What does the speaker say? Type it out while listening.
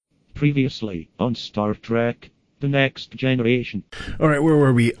Previously on Star Trek: The Next Generation. All right, where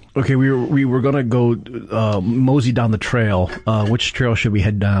were we? Okay, we were gonna go mosey down the trail. Which trail should we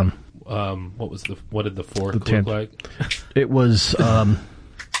head down? What did the fork look like? It was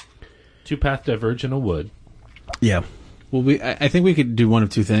two-path divergent of wood. Yeah. Well, I think we could do one of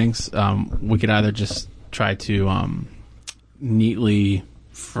two things. We could either just try to neatly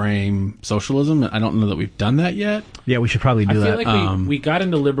frame socialism. I don't know that we've done that yet. Yeah, we should probably do that. I feel like we got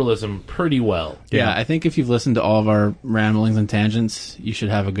into liberalism pretty well. Yeah, I think if you've listened to all of our ramblings and tangents, you should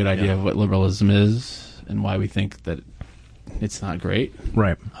have a good idea of what liberalism is and why we think that it's not great.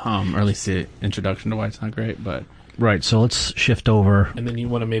 Right. Or at least the introduction to why it's not great. But right, so let's shift over. And then you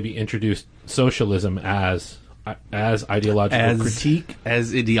want to maybe introduce socialism as ideological critique,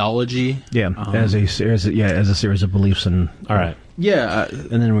 as ideology. Yeah, as a series of beliefs and all right. Yeah,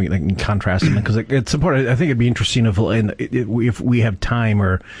 and then we can contrast them because it's important. I think it'd be interesting if we have time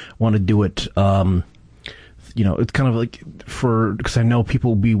or want to do it. It's kind of like because I know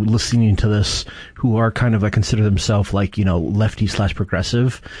people will be listening to this who are kind of consider themselves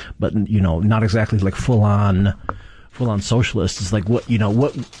lefty/progressive, but not exactly like full on socialists. It's like what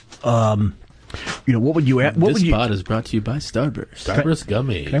would you add? This pod is brought to you by Starburst. Starburst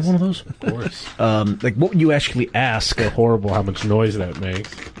gummies. Can I have one of those? Of course. What would you actually ask? So horrible how much noise that makes.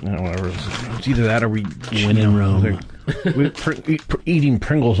 Whatever. It's either that or we win in Rome. We're eating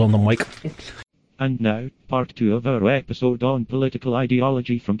Pringles on the mic. And now, part 2 of our episode on political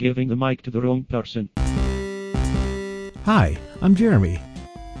ideology from giving the mic to the wrong person. Hi, I'm Jeremy.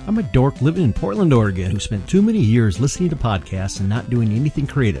 I'm a dork living in Portland, Oregon, who spent too many years listening to podcasts and not doing anything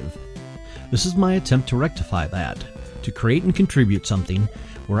creative. This is my attempt to rectify that, to create and contribute something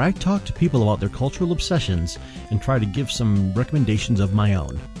where I talk to people about their cultural obsessions and try to give some recommendations of my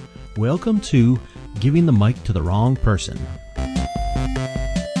own. Welcome to Giving the Mic to the Wrong Person.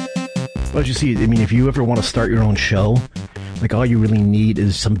 Well, as you see, if you ever want to start your own show, all you really need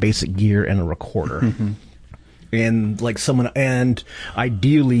is some basic gear and a recorder. Mm-hmm. And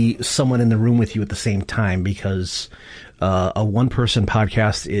ideally someone in the room with you at the same time, because a one-person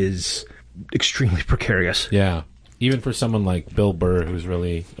podcast is extremely precarious. Yeah. Even for someone like Bill Burr, who's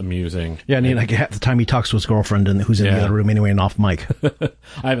really amusing. Yeah, half the time he talks to his girlfriend and who's in the other room anyway and off mic.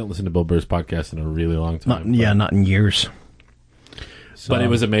 I haven't listened to Bill Burr's podcast in a really long time. Not in years. So, but it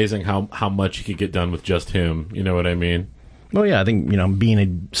was amazing how much he could get done with just him. You know what I mean? Well, yeah, I think,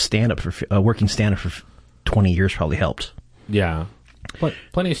 being a working stand-up for 20 years probably helped. Yeah.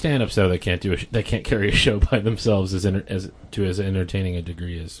 Plenty of stand-ups, though, they can't carry a show by themselves as entertaining a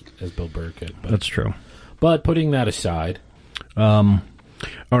degree as Bill Burr could. But, that's true. But putting that aside, all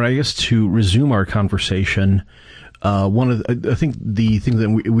right, I guess to resume our conversation, I think the thing that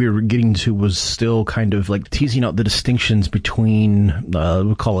we were getting to was still kind of teasing out the distinctions between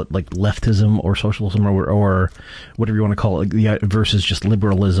we'll call it leftism or socialism or whatever you want to call it, versus just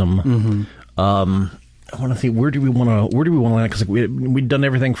liberalism. Mm-hmm. I want to think where do we want to land, because we've done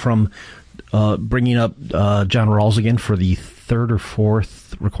everything from bringing up John Rawls again for the third or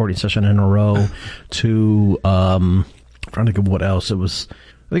fourth recording session in a row to trying to think of what else it was. I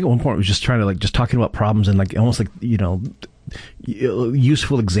think at one point it was just trying to just talking about problems and almost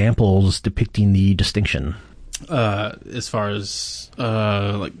useful examples depicting the distinction. As far as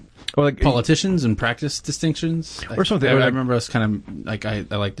politicians and practice distinctions, or something. I remember us kind of I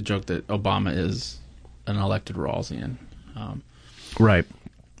like the joke that Obama is an elected Rawlsian. Right.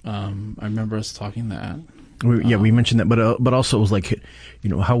 I remember us talking that. We mentioned that, but also it was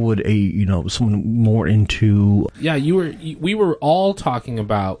how would someone more into? Yeah, we were all talking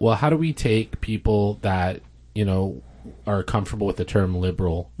about, well, how do we take people that are comfortable with the term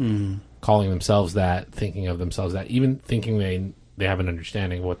liberal, calling themselves that, thinking of themselves that, even thinking they have an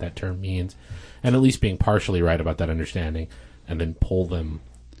understanding of what that term means, and at least being partially right about that understanding, and then pull them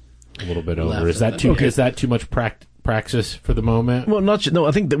a little bit over. Is that too much praxis for the moment? Well, I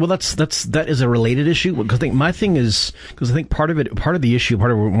think that is a related issue, because I think my thing is, because I think part of the issue, one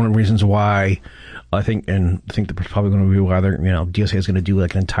of the reasons why I think that probably going to be why DSA is going to do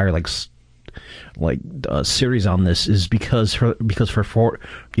an entire series on this, is because for most of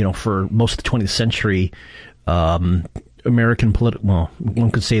the 20th century, American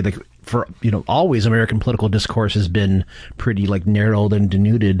one could say for always American political discourse has been pretty narrowed and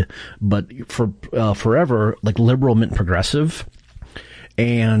denuded, but for forever liberal meant progressive,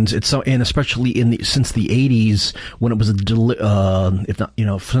 and especially since the 80s, when it was if not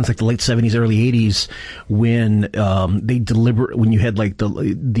since the late 70s, early 80s, when when you had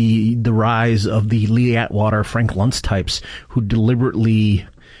the rise of the Lee Atwater, Frank Luntz types who deliberately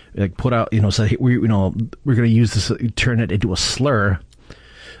put out said, hey, we're going to use this, turn it into a slur.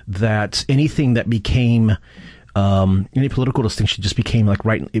 that anything that became any political distinction just became like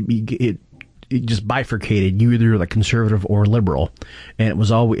right. It just bifurcated. You either like conservative or liberal, and it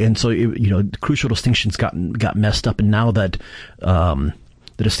was always, and so crucial distinctions got messed up, and now that the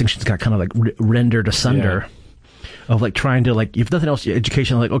distinctions got kind of like rendered asunder. Yeah. Of like trying to like, if nothing else,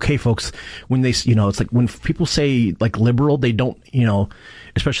 education, like, okay, folks, when they, it's like when people say like liberal, they don't,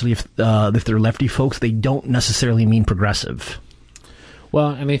 especially if they're lefty folks, they don't necessarily mean progressive.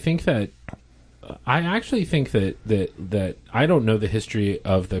 Well, and I think that, I actually think that I don't know the history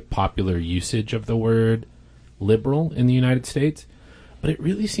of the popular usage of the word liberal in the United States, but it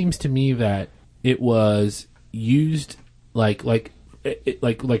really seems to me that it was used like Rush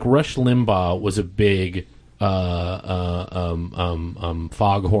Limbaugh was a big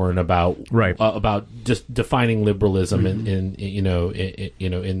foghorn about just defining liberalism and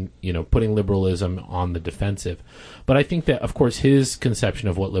putting liberalism on the defensive. But I think that, of course, his conception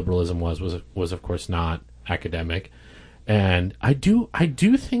of what liberalism was of course not academic, and I do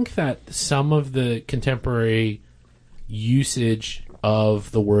think that some of the contemporary usage of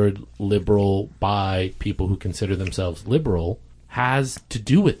the word liberal by people who consider themselves liberal has to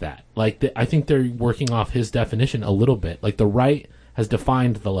do with that. Like, I think they're working off his definition a little bit. Like, the right has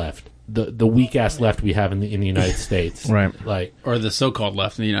defined the left, the weak ass left we have in the United States, right? Like, or the so-called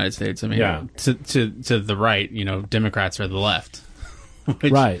left in the United States. I mean, yeah. to the right, Democrats are the left,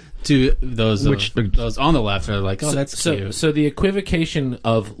 right? To those on the left are like, oh, that's cute. So the equivocation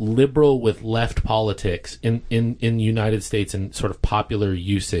of liberal with left politics in the United States and sort of popular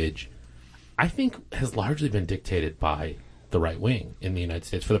usage, I think, has largely been dictated by the right wing in the United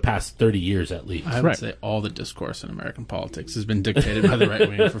States for the past 30 years at least. I would say all the discourse in American politics has been dictated by the right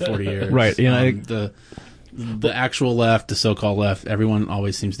wing for 40 years. Right. The actual left, the so-called left, everyone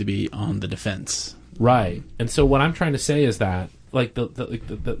always seems to be on the defense. Right. And so what I'm trying to say is that like the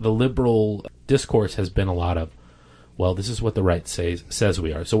liberal discourse has been a lot of, well, this is what the right says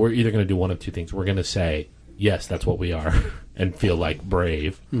we are. So we're either going to do one of two things. We're going to say, yes, that's what we are and feel like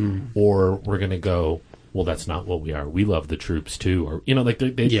brave, or we're going to go, well, that's not what we are. We love the troops too, or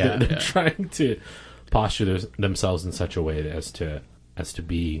they're trying to posture themselves in such a way as to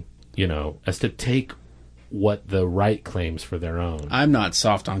be, as to take what the right claims for their own. I'm not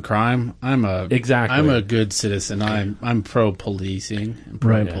soft on crime. I'm a good citizen. I'm pro policing and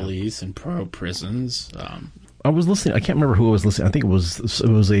pro police and pro prisons. I was listening. I can't remember who I was listening. I think it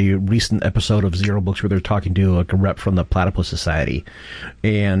was a recent episode of Zero Books where they're talking to like a rep from the Platypus Society,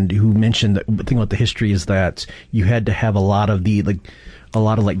 and who mentioned that the thing about the history is that you had to have a lot of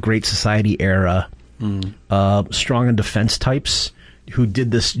Great Society era strong and defense types who did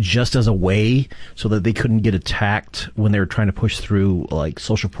this just as a way so that they couldn't get attacked when they were trying to push through like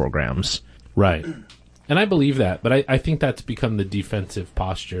social programs. Right. And I believe that, but I think that's become the defensive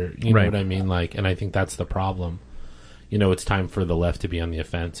posture. You know what I mean? Like, and I think that's the problem. It's time for the left to be on the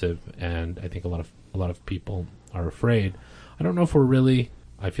offensive, and I think a lot of people are afraid. I don't know if we're really.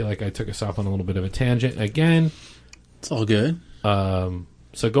 I feel like I took us off on a little bit of a tangent again. It's all good.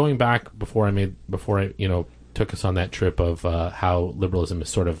 So going back before I took us on that trip of how liberalism is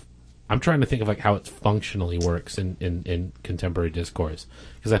sort of. I'm trying to think of like how it functionally works in contemporary discourse,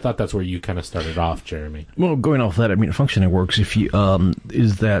 because I thought that's where you kind of started off, Jeremy. Well, going off that, I mean, functioning works if you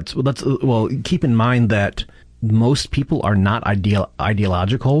keep in mind that most people are not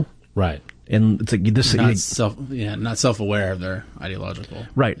ideological, right? And it's like this not self-aware of their ideological,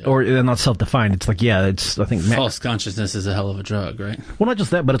 right? Yeah. Or they're not self-defined. It's like I think false consciousness is a hell of a drug, right? Well, not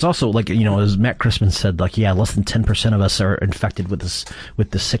just that, but it's also like as Matt Crispin said, like less than 10% of us are infected with this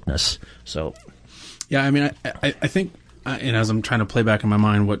sickness. So, yeah, I mean, I think, and as I'm trying to play back in my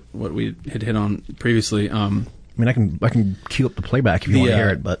mind what we had hit on previously. I mean, I can cue up the playback if you want to hear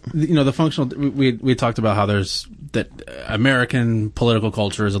it, but the functional. We talked about how there's that American political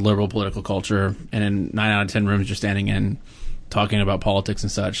culture is a liberal political culture, and in 9 out of 10 rooms you're standing in talking about politics and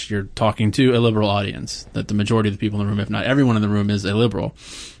such, you're talking to a liberal audience. That the majority of the people in the room, if not everyone in the room, is a liberal,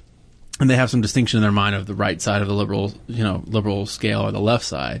 and they have some distinction in their mind of the right side of the liberal scale or the left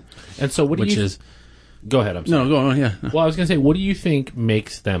side. And so, go ahead. I'm sorry. No, go on. Yeah. Well, I was going to say, what do you think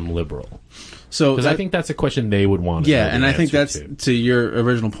makes them liberal? So, because I think that's a question they would want to know and I think that's to your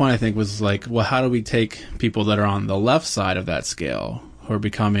original point. I think was like, well, how do we take people that are on the left side of that scale, who are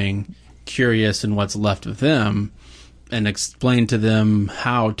becoming curious in what's left of them, and explain to them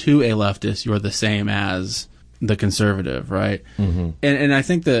how, to a leftist, you're the same as the conservative, right? Mm-hmm. And I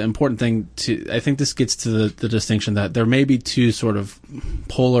think the important thing I think this gets to the distinction that there may be two sort of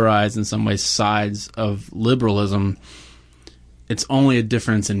polarized, in some ways, sides of liberalism. It's only a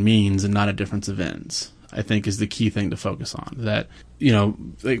difference in means and not a difference of ends. I think, is the key thing to focus on. That,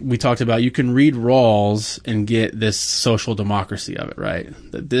 like we talked about, you can read Rawls and get this social democracy of it, right?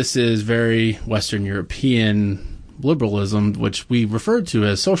 That this is very Western European liberalism, which we refer to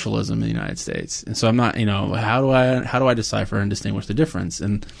as socialism in the United States. And so I'm not, how do I decipher and distinguish the difference?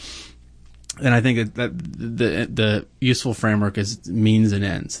 And I think that the useful framework is means and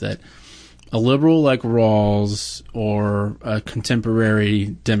ends. That a liberal like Rawls or a contemporary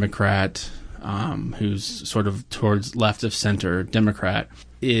Democrat who's sort of towards left of center Democrat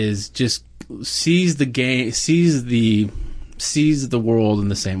is just sees the world in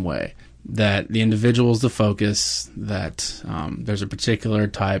the same way. That the individual is the focus, that there's a particular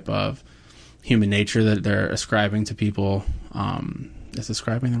type of human nature that they're ascribing to people. Is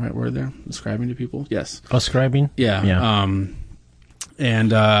ascribing the right word there? Ascribing to people? Yes. Ascribing? Yeah.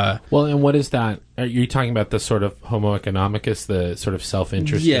 And what is that? Are you talking about the sort of homo economicus, the sort of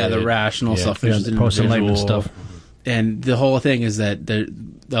self-interest? Yeah, the rational, self-interested post-enlightenment individual stuff. And the whole thing is that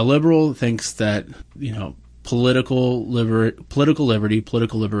the liberal thinks that, political liberty,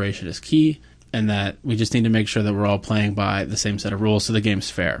 political liberation is key, and that we just need to make sure that we're all playing by the same set of rules so the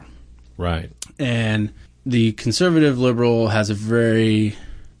game's fair. Right. And the conservative liberal has a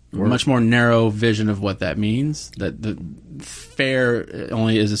much more narrow vision of what that means, that the fair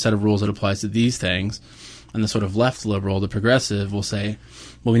only is a set of rules that applies to these things, and the sort of left liberal, the progressive, will say,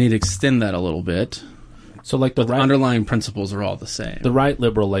 well, we need to extend that a little bit. So like the underlying principles are all the same. The right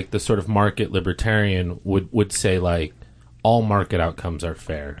liberal, like the sort of market libertarian, would say like all market outcomes are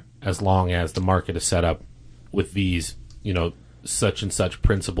fair as long as the market is set up with these, such and such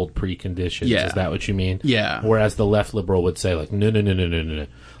principled preconditions. Yeah. Is that what you mean? Yeah. Whereas the left liberal would say like no.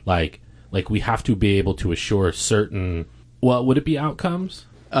 Like we have to be able to assure certain. Well, would it be outcomes?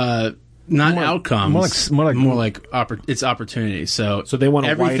 Not outcomes. More like it's opportunity. So they want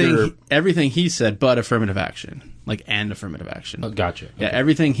everything he said, but affirmative action, and affirmative action. Oh, gotcha. Yeah, okay.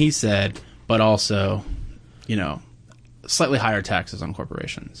 Everything he said, but also, slightly higher taxes on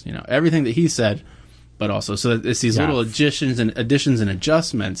corporations. Everything that he said, but also, so it's these little additions and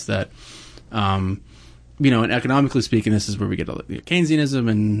adjustments that, and economically speaking, this is where we get Keynesianism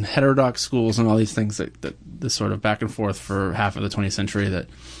and heterodox schools and all these things that this sort of back and forth for half of the 20th century that.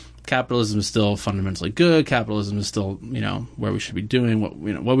 Capitalism is still fundamentally good. Capitalism is still, where we should be doing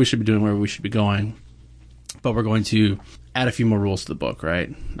what we should be doing, where we should be going. But we're going to add a few more rules to the book, right?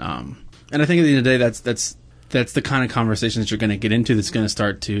 And I think at the end of the day, that's the kind of conversation that you're going to get into. That's going to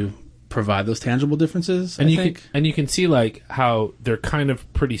start to provide those tangible differences. And you can see like how they're kind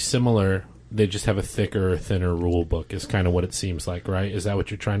of pretty similar. They just have a thicker or thinner rule book. Is kind of what it seems like, right? Is that what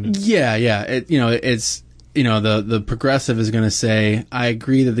you're trying to? Yeah. It's. The progressive is going to say, I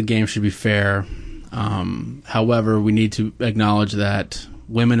agree that the game should be fair. However, we need to acknowledge that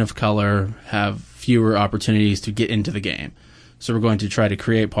women of color have fewer opportunities to get into the game. So we're going to try to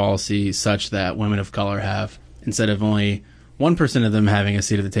create policy such that women of color have, instead of only 1% of them having a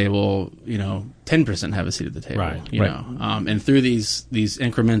seat at the table, 10% have a seat at the table. Right. And through these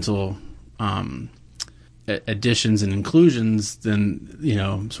incremental additions and inclusions,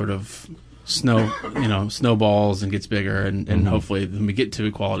 then, sort of snowballs and gets bigger, and hopefully then we get to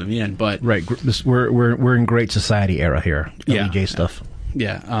equality in the end. But right, we're in Great Society era here. LBJ stuff.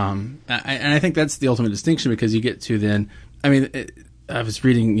 Yeah, and I think that's the ultimate distinction, because you get to then. I mean, I was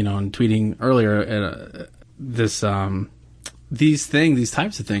reading, and tweeting earlier these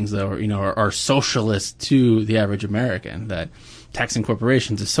types of things though, are socialist to the average American. That taxing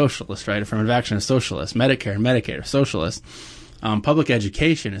corporations is socialist, right? Affirmative action is socialist. Medicare and Medicaid are socialist. Public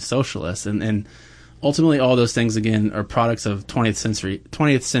education is socialist, and ultimately all those things again are products of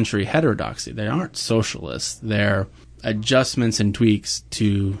 20th century heterodoxy. They aren't socialist. They're adjustments and tweaks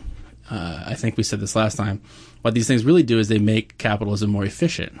to. I think we said this last time. What these things really do is they make capitalism more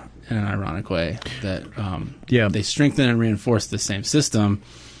efficient in an ironic way. That they strengthen and reinforce the same system,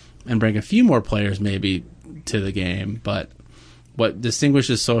 and bring a few more players maybe to the game, but. What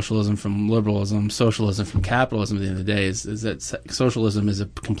distinguishes socialism from liberalism, socialism from capitalism at the end of the day is that socialism is a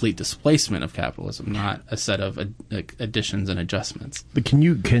complete displacement of capitalism, not a set of additions and adjustments. But can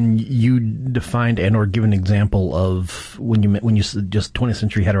you define and/or give an example of when you said just 20th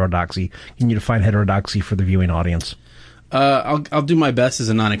century heterodoxy? Can you define heterodoxy for the viewing audience? I'll do my best as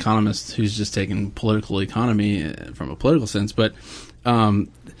a non-economist who's just taking political economy from a political sense, but.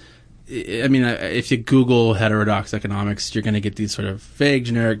 I mean, if you Google heterodox economics, you're going to get these sort of vague,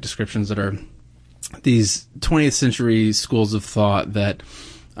 generic descriptions that are these 20th century schools of thought that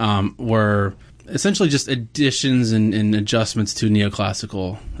were essentially just additions and adjustments to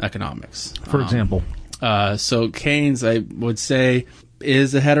neoclassical economics. For example? So Keynes, I would say,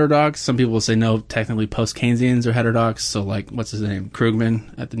 is a heterodox. Some people will say no, technically post-Keynesians are heterodox. So like, what's his name?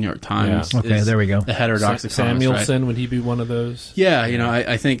 Krugman at the New York Times. Yeah. Okay, there we go. A heterodox economist, Samuelson, right? would he be one of those? Yeah,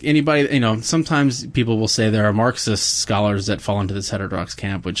 I think anybody, sometimes people will say there are Marxist scholars that fall into this heterodox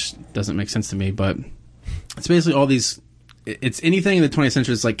camp, which doesn't make sense to me, but it's basically all these, it's anything in the 20th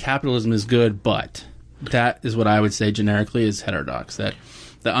century. It's like capitalism is good, but that is what I would say generically is heterodox, that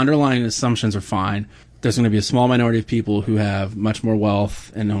the underlying assumptions are fine. There's going to be a small minority of people who have much more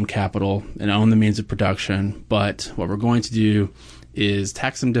wealth and own capital and own the means of production. But what we're going to do is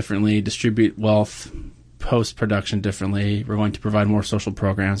tax them differently, distribute wealth post-production differently. We're going to provide more social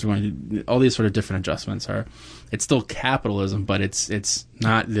programs. We're going to all these sort of different adjustments are. It's still capitalism, but it's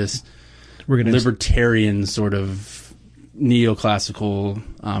not this libertarian sort of neoclassical,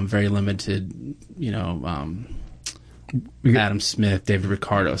 very limited, Adam Smith, David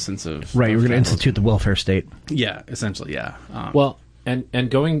Ricardo sense of right. We're going to institute the welfare state. Yeah, essentially, yeah. Well, and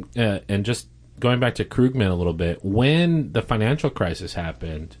going and just going back to Krugman a little bit, when the financial crisis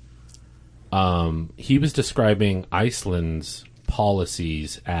happened, he was describing Iceland's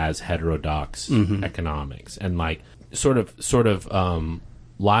policies as heterodox economics and like sort of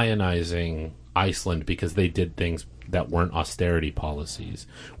lionizing Iceland because they did things that weren't austerity policies,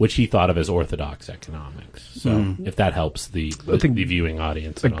 which he thought of as orthodox economics. So if that helps the viewing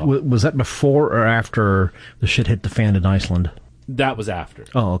audience at all. Was that before or after the shit hit the fan in Iceland? That was after.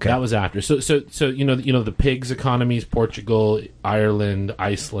 Oh, okay. That was after. So the pigs economies, Portugal, Ireland,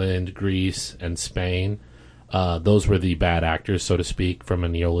 Iceland, Greece, and Spain. Those were the bad actors, so to speak, from a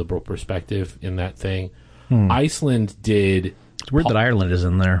neoliberal perspective in that thing. Iceland did. It's weird that Ireland is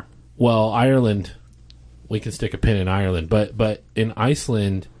in there. Well, Ireland, we can stick a pin in Ireland, but in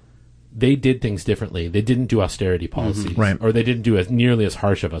Iceland, they did things differently. They didn't do austerity policies, right? Or they didn't do nearly as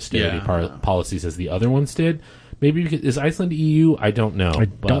harsh of austerity policies as the other ones did. Maybe because, is Iceland EU? I don't know. I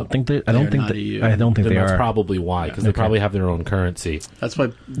don't think they are. That's probably why, because they probably have their own currency. That's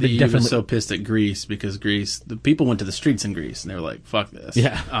why the EU was so pissed at Greece, because the people went to the streets in Greece and they were like, "Fuck this."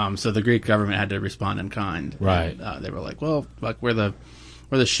 Yeah. So the Greek government had to respond in kind. Right. And, they were like, "Well, fuck, we're the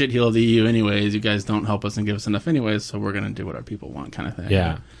shitheel of the EU anyways. You guys don't help us and give us enough anyways, so we're going to do what our people want," kind of thing.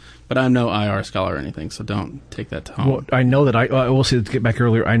 Yeah. But I'm no IR scholar or anything, so don't take that to home. Well, I know that I will say, to get back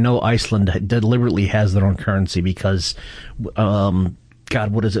earlier, I know Iceland deliberately has their own currency because, God,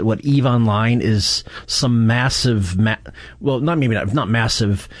 what is it? What EVE Online is some massive, not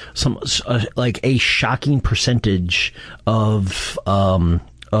massive, some like a shocking percentage of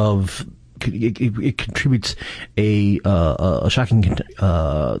it contributes a shocking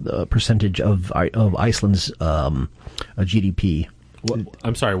percentage of Iceland's GDP.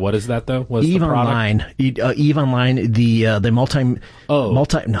 I'm sorry. What is that though? What's EVE Online? EVE Online. The MMO.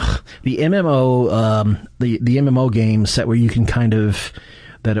 The MMO game set where you can kind of,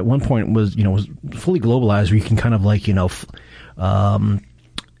 that at one point was fully globalized, where you can kind of like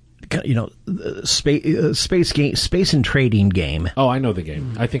space and trading game. Oh, I know the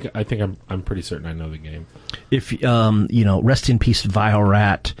game. I think I'm pretty certain I know the game. If rest in peace, Vile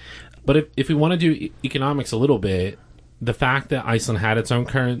Rat. But if we want to do economics a little bit, the fact that Iceland had its own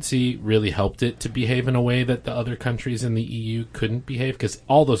currency really helped it to behave in a way that the other countries in the EU couldn't behave, because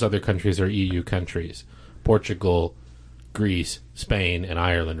all those other countries are EU countries. Portugal, Greece, Spain, and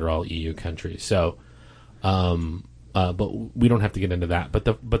Ireland are all EU countries. So, but we don't have to get into that.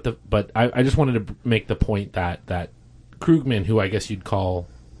 But I just wanted to make the point that Krugman, who I guess you'd call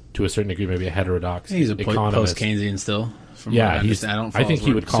to a certain degree maybe a heterodox economist, post-Keynesian still. Yeah, I think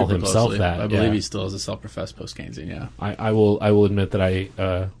he would call himself closely. that. I believe he still is a self-professed post-Keynesian. Yeah, I will admit that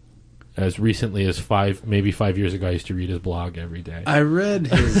I, as recently as 5 years ago, I used to read his blog every day. I read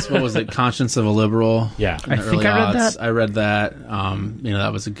his Conscience of a Liberal. Yeah, I think I read that. I read that.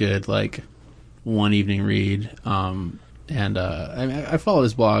 That was a good one evening read. I followed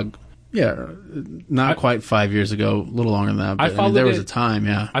his blog. Yeah, not quite 5 years ago, a little longer than that. There was a time,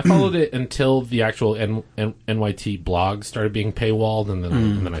 yeah. I followed it until the actual NYT blog started being paywalled, and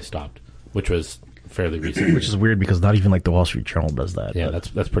then I stopped, which was fairly recent. Which is weird because not even the Wall Street Journal does that. Yeah,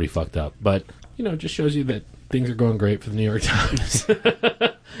 that's pretty fucked up. But it just shows you that things are going great for the New York Times.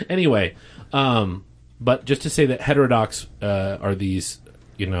 Anyway, but just to say that heterodox are these,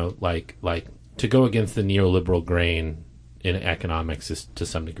 to go against the neoliberal grain in economics is to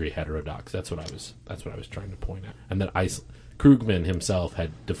some degree heterodox. That's what I was trying to point out. And that Krugman himself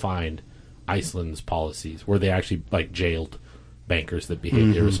had defined Iceland's policies, where they actually jailed bankers that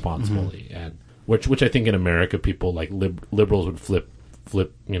behaved irresponsibly, and which I think in America people liberals would flip,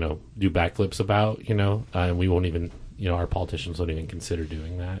 do backflips about, and we won't even, our politicians don't even consider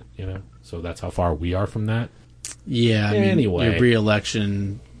doing that, So that's how far we are from that. Yeah, I mean, Anyway. your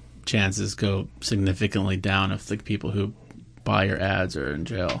re-election chances go significantly down if the people who buy your ads are in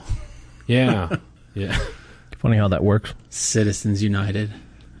jail. Yeah. Yeah. Funny how that works. Citizens United.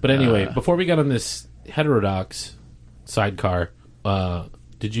 But anyway, before we got on this heterodox sidecar,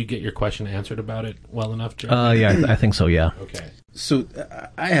 did you get your question answered about it well enough, Jeremy? Yeah, I think so, yeah. Okay. So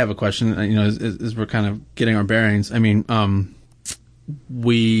I have a question, as we're kind of getting our bearings. I mean,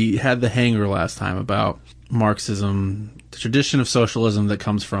 we had the hanger last time about Marxism, the tradition of socialism that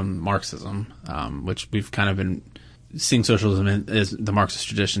comes from Marxism, which we've kind of been seeing socialism as the Marxist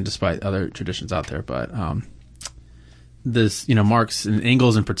tradition despite other traditions out there. But this, Marx and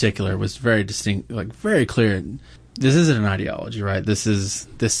Engels in particular was very distinct, like very clear. This isn't an ideology, right? This is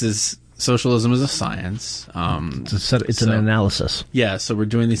socialism is a science. It's an analysis. Yeah, so we're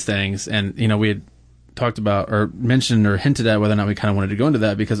doing these things, and we had talked about or mentioned or hinted at whether or not we kind of wanted to go into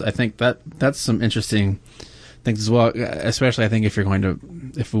that, because I think that's some interesting things as well. Especially, I think if we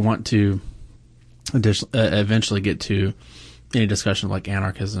want to eventually get to any discussion of like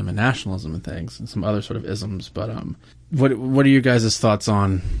anarchism and nationalism and things and some other sort of isms. But what are your guys' thoughts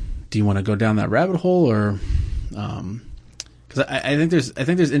on? Do you want to go down that rabbit hole, or because I think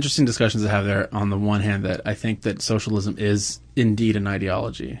there's interesting discussions to have there. On the one hand, that I think that socialism is indeed an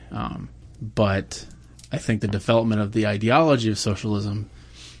ideology, but I think the development of the ideology of socialism,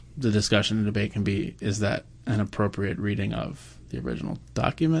 the discussion and debate can be, is that an appropriate reading of the original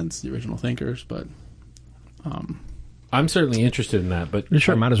documents, the original thinkers? But I'm certainly interested in that, but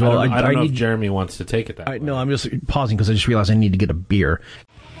Sure, might as well. I don't know if need- Jeremy wants to take it that way. No, I'm just pausing because I just realized I need to get a beer.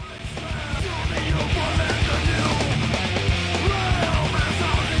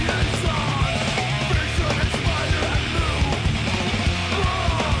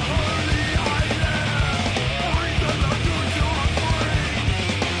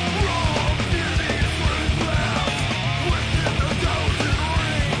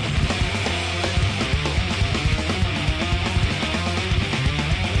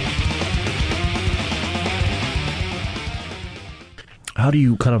 How do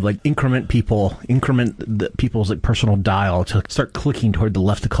you kind of like increment the people's like personal dial to start clicking toward the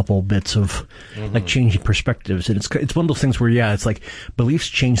left a couple bits of like changing perspectives? And it's one of those things where it's like beliefs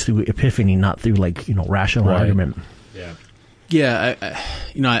change through epiphany, not through like rational argument. Yeah.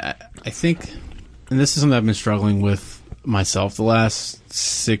 I think, and this is something I've been struggling with myself the last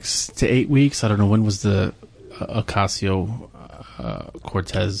 6 to 8 weeks. I don't know, when was the Ocasio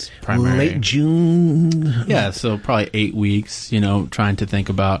Cortez primary? Late June. Yeah, so probably 8 weeks, trying to think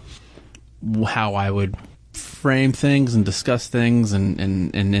about how I would frame things and discuss things and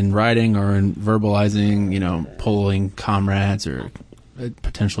in writing or in verbalizing, polling comrades or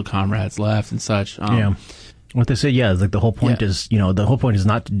potential comrades left and such. What they say, is like the whole point is, the whole point is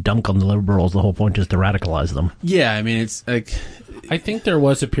not to dunk on the liberals. The whole point is to radicalize them. Yeah, I mean, it's like, I think there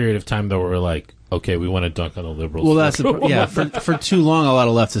was a period of time though where we're like, okay, we want to dunk on the liberals. well, that's for too long. A lot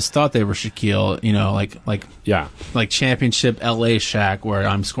of leftists thought they were Shaquille, like championship LA Shaq, where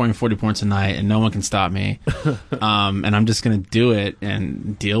I'm scoring 40 points a night and no one can stop me, and I'm just going to do it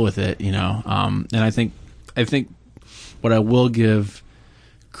and deal with it, And I think what I will give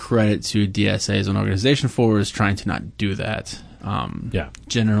credit to DSA as an organization for is trying to not do that.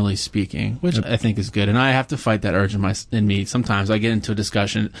 Generally speaking, which I think is good, and I have to fight that urge in me. Sometimes I get into a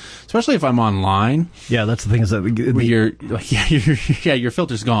discussion, especially if I'm online. Yeah, that's the thing is that your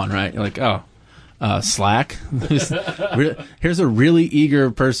filter's gone, right? You're like, Slack. Here's a really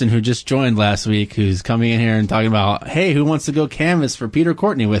eager person who just joined last week who's coming in here and talking about, hey, who wants to go canvas for Peter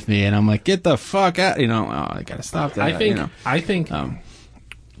Courtney with me? And I'm like, get the fuck out! I gotta stop that. I think.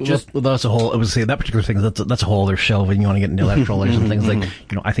 That's a whole. I would say that particular thing. That's a whole other show when you want to get into electoralism and things like.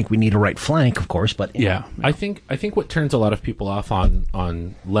 I think we need a right flank, of course, but I think what turns a lot of people off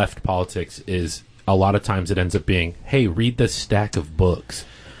on left politics is a lot of times it ends up being, hey, read this stack of books.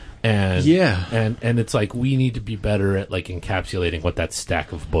 And and it's like we need to be better at like encapsulating what that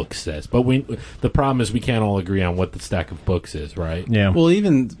stack of books says. But the problem is we can't all agree on what the stack of books is, right? Yeah. Well,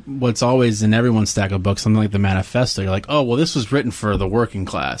 even what's always in everyone's stack of books, something like the manifesto, you're like, oh, well, this was written for the working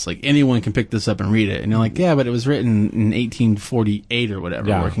class. Like anyone can pick this up and read it. And you're like, yeah, but it was written in 1848 or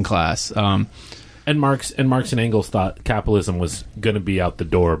whatever, working class. And Marx and Engels thought capitalism was going to be out the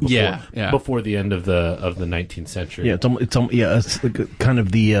door before the end of the 19th century. Yeah, it's like kind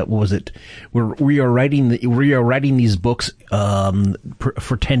of the what was it? We are writing these books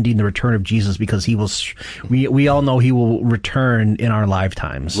pretending the return of Jesus because he will. We all know he will return in our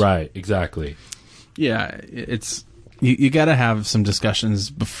lifetimes. Right. Exactly. Yeah, it's you got to have some discussions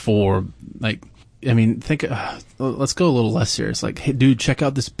before, like I mean, let's go a little less serious. Like, hey, dude, check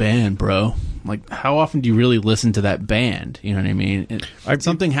out this band, bro. Like, how often do you really listen to that band? You know what I mean?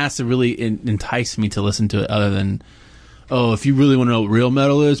 Something has to really entice me to listen to it other than, oh, if you really want to know what real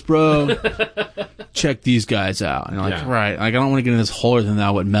metal is, bro, check these guys out. And you're like, right. Like, I don't want to get in this holier than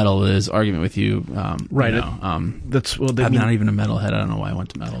thou what metal is argument with you. Right. You know, I'm not even a metalhead. I don't know why I went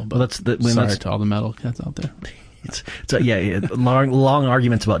to metal. But sorry to all the metal cats out there. Long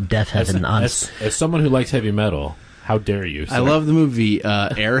arguments about death heaven. As someone who likes heavy metal, how dare you, sir? I love the movie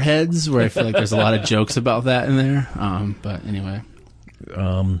Airheads, where I feel like there's a lot of jokes about that in there. But anyway.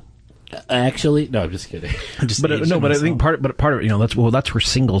 Actually, no, I'm just kidding. But I think part of it, that's where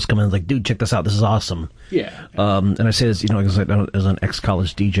singles come in. Like, dude, check this out. This is awesome. Yeah. And I say this, as an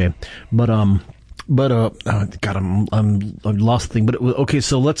ex-college DJ, God, I'm lost the thing. But okay,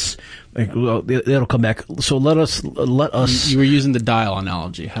 so let's. It'll come back. So let us. You were using the dial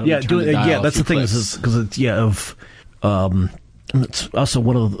analogy. How do we turn the dial that's the thing. Is because it's it's also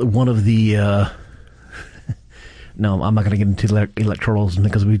one of the. No, I'm not going to get into electoralism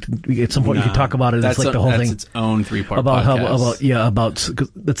because we at some point you can talk about it. It's like the whole thing. That's its own 3-part about podcast. Cause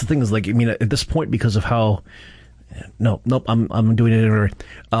that's the thing is like, I mean, at this point, because of how. Nope. I'm doing it anyway.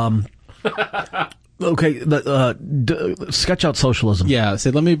 Okay, sketch out socialism. Yeah, so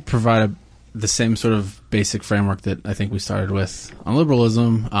let me provide the same sort of basic framework that I think we started with on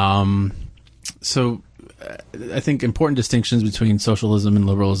liberalism. So I think important distinctions between socialism and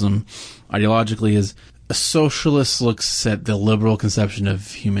liberalism ideologically is a socialist looks at the liberal conception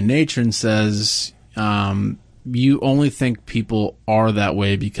of human nature and says, you only think people are that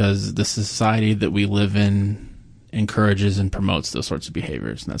way because the society that we live in encourages and promotes those sorts of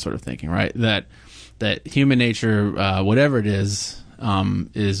behaviors and that sort of thinking, right? That human nature, whatever it is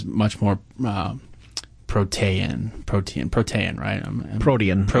much more protean, right?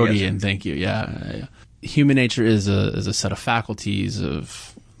 Protean. Thank you. Yeah. Human nature is a set of faculties, of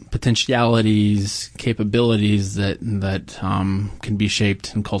potentialities, capabilities that can be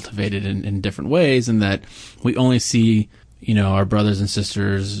shaped and cultivated in different ways, and that we only see, our brothers and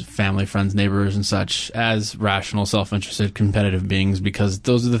sisters, family, friends, neighbors, and such as rational, self-interested, competitive beings, because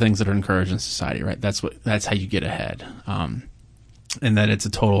those are the things that are encouraged in society, right? That's how you get ahead. And that it's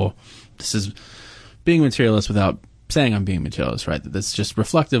this is being materialist without saying I'm being materialist, right? That's just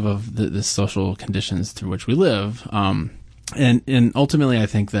reflective of the social conditions through which we live. And ultimately, I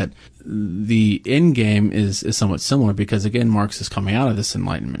think that the end game is somewhat similar because, again, Marx is coming out of this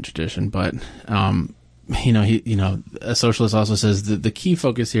Enlightenment tradition, but, a socialist also says that the key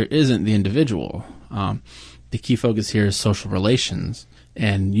focus here isn't the individual. The key focus here is social relations,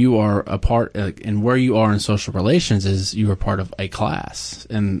 and you are a part, and where you are in social relations is you are part of a class.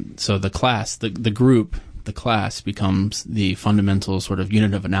 And so the class, the group, the class becomes the fundamental sort of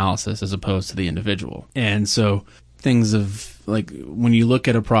unit of analysis as opposed to the individual. And so things of like when you look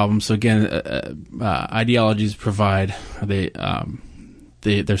at a problem. So again, ideologies provide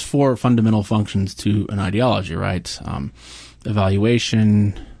there's 4 fundamental functions to an ideology, right?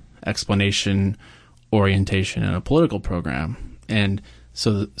 Evaluation, explanation, orientation, and a political program. And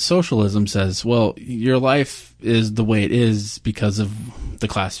so socialism says, well, your life is the way it is because of the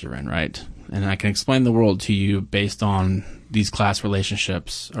class you're in, right? And I can explain the world to you based on these class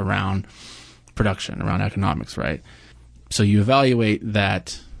relationships around production, around economics, right? So you evaluate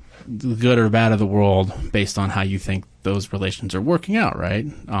that the good or bad of the world based on how you think those relations are working out, right?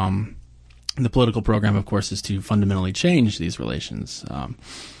 The political program, of course, is to fundamentally change these relations.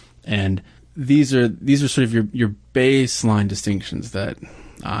 And these are sort of your baseline distinctions that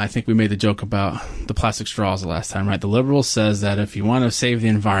I think we made the joke about the plastic straws the last time, right? The liberal says that if you want to save the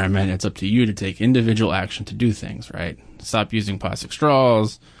environment, it's up to you to take individual action to do things, right? Stop using plastic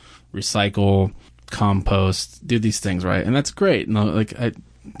straws, recycle, compost, do these things, right? And that's great. No,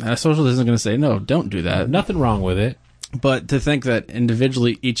 a socialist isn't going to say, no, don't do that. Nothing wrong with it. But to think that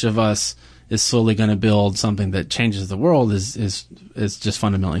individually each of us is slowly going to build something that changes the world is just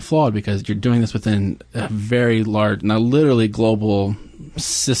fundamentally flawed, because you're doing this within a very large, now literally global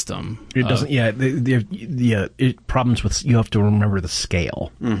system. It doesn't. It problems with. You have to remember the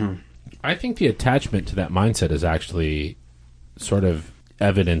scale. Mm-hmm. I think the attachment to that mindset is actually sort of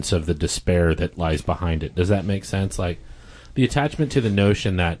evidence of the despair that lies behind it. Does that make sense? Like the attachment to the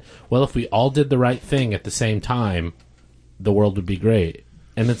notion that, well, if we all did the right thing at the same time, the world would be great.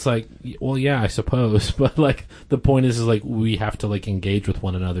 And it's like, well, yeah, I suppose, but like the point is like we have to like engage with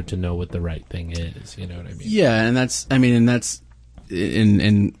one another to know what the right thing is. You know what I mean? Yeah, and that's in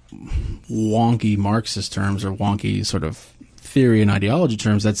wonky Marxist terms or wonky sort of theory and ideology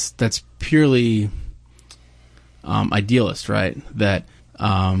terms. That's purely idealist, right? That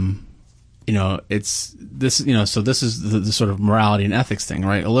it's this, so this is the sort of morality and ethics thing,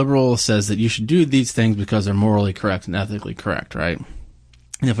 right? A liberal says that you should do these things because they're morally correct and ethically correct, right?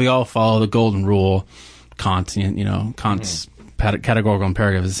 And if we all follow the golden rule, Kant's categorical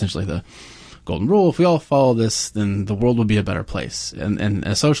imperative is essentially the golden rule. If we all follow this, then the world will be a better place. And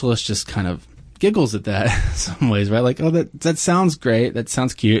a socialist just kind of giggles at that in some ways, right? Like, oh, that sounds great. That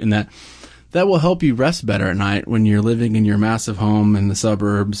sounds cute. And that will help you rest better at night when you're living in your massive home in the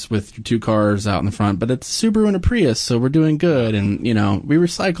suburbs with your 2 cars out in the front. But it's a Subaru and a Prius, so we're doing good. And, we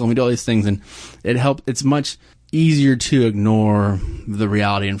recycle and we do all these things. And it's much easier to ignore the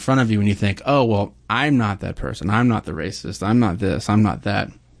reality in front of you when you think, oh, well, I'm not that person. I'm not the racist. I'm not this. I'm not that.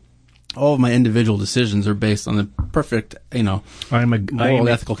 All of my individual decisions are based on the perfect, moral,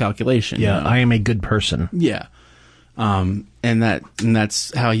 ethical calculation. Yeah, I am a good person. Yeah. And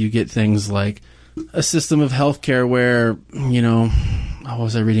that's how you get things like a system of healthcare where, what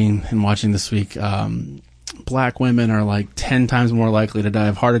was I reading and watching this week? Black women are like 10 times more likely to die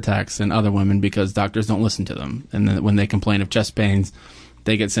of heart attacks than other women because doctors don't listen to them. And then when they complain of chest pains,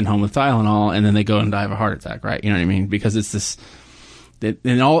 they get sent home with Tylenol and then they go and die of a heart attack, right? You know what I mean? Because it's this,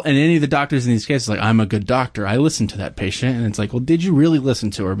 and any of the doctors in these cases, like, I'm a good doctor. I listened to that patient. And it's like, well, did you really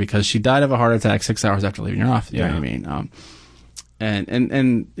listen to her? Because she died of a heart attack 6 hours after leaving your office. You know what I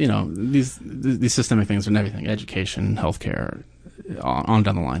mean? These systemic things and everything, education, healthcare, on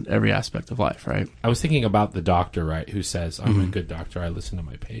down the line, every aspect of life, right? I was thinking about the doctor, right, who says, I'm a good doctor, I listen to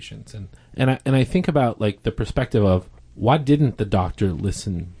my patients. And I think about, like, the perspective of, why didn't the doctor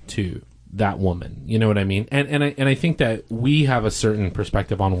listen to that woman? You know what I mean? And I think that we have a certain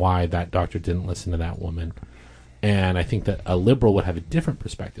perspective on why that doctor didn't listen to that woman. And I think that a liberal would have a different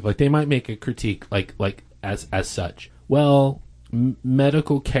perspective. Like, they might make a critique like as such. Well,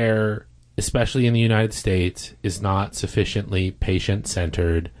 medical care, especially in the United States, is not sufficiently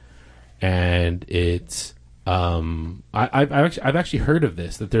patient-centered, and it's I've actually heard of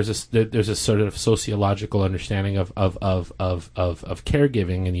this, that there's a sort of sociological understanding of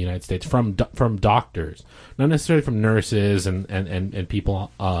caregiving in the United States from doctors, not necessarily from nurses and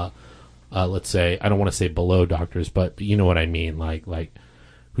people. Let's say, I don't want to say below doctors, but you know what I mean, like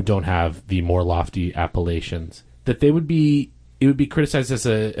who don't have the more lofty appellations. That it would be criticized as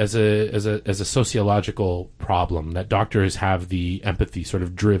a sociological problem, that doctors have the empathy sort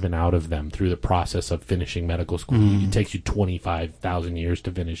of driven out of them through the process of finishing medical school. It takes you 25,000 years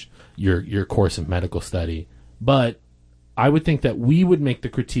to finish your course of medical study. But I would think that we would make the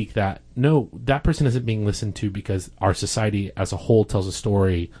critique that, no, that person isn't being listened to because our society as a whole tells a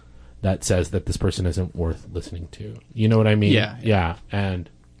story that says that this person isn't worth listening to. You know what I mean? Yeah. And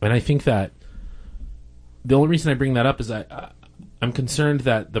I think that the only reason I bring that up is I'm concerned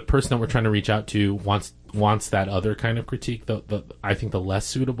that the person that we're trying to reach out to wants that other kind of critique. I think the less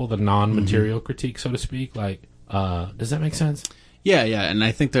suitable, the non-material critique, so to speak. Like, does that make sense? Yeah, and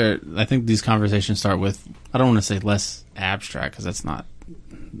I think these conversations start with, I don't want to say less abstract, because that's not,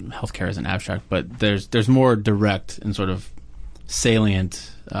 healthcare isn't abstract, but there's more direct and sort of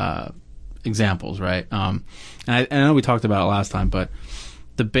salient examples, right? And I know we talked about it last time, but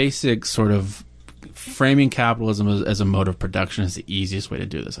the basic sort of framing capitalism as a mode of production is the easiest way to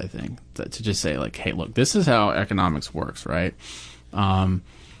do this, I think. To just say, like, hey, look, this is how economics works, right? No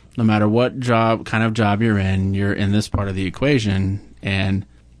matter what kind of job you're in this part of the equation, and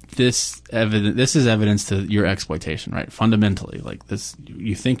this is evidence to your exploitation, right? Fundamentally, like this,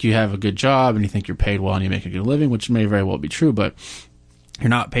 you think you have a good job and you think you're paid well and you make a good living, which may very well be true, but you're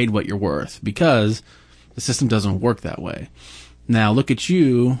not paid what you're worth because the system doesn't work that way. Now look at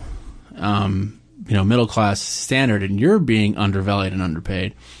you, middle class standard, and you're being undervalued and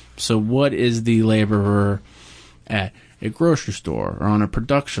underpaid. So what is the laborer at a grocery store or on a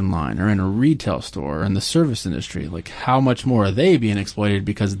production line or in a retail store or in the service industry? Like, how much more are they being exploited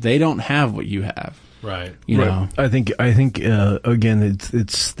because they don't have what you have? Right. You know? I think again,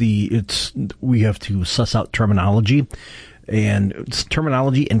 we have to suss out terminology. And it's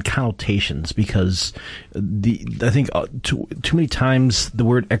terminology and connotations, because I think too many times the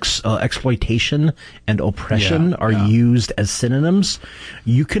word exploitation and oppression are used as synonyms.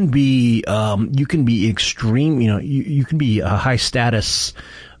 You can be extreme. You can be a high status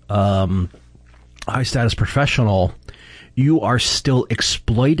professional. You are still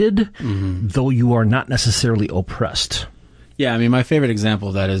exploited, though you are not necessarily oppressed. Yeah, I mean, my favorite example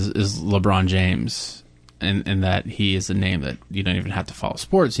of that is LeBron James. And that he is a name that you don't even have to follow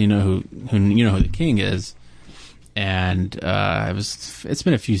sports. You know who the king is. And it's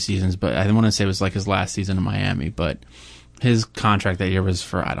been a few seasons, but I want to say it was like his last season in Miami. But his contract that year was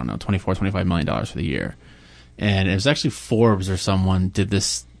for, I don't know, $24-25 million for the year. and it was actually Forbes or someone did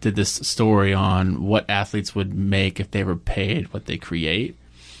this story on what athletes would make if they were paid what they create,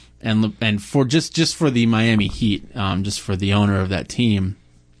 and for just for the Miami Heat, just for the owner of that team,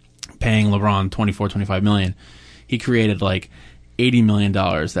 paying LeBron $24-25 million, he created like $80 million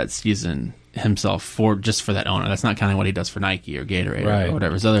that season himself for that owner. That's not counting what he does for Nike or Gatorade or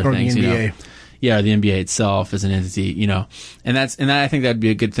whatever his other or things. The NBA. You know? Yeah, the NBA itself as an entity, you know, and I think that'd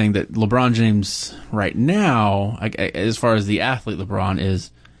be a good thing that LeBron James right now, as far as the athlete LeBron is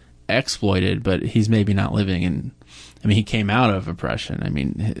exploited, but he's maybe not living in. I mean, he came out of oppression. I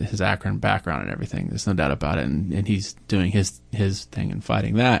mean, his Akron background and everything. There's no doubt about it, and he's doing his thing and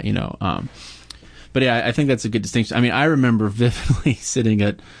fighting that, you know. But yeah, I think that's a good distinction. I mean, I remember vividly sitting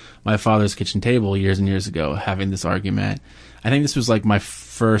at my father's kitchen table years and years ago having this argument. I think this was like my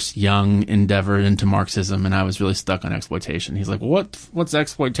first young endeavor into Marxism, and I was really stuck on exploitation. He's like, what's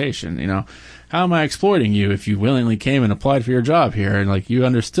exploitation? You know, how am I exploiting you if you willingly came and applied for your job here and like you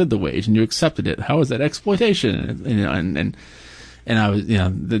understood the wage and you accepted it? How is that exploitation? You know, and I was, you know,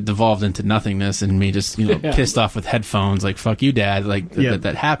 that devolved into nothingness and me just, you know, pissed off with headphones, like, fuck you, Dad. Like,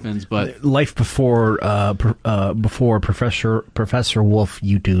 that happens, but. Life before Professor Wolf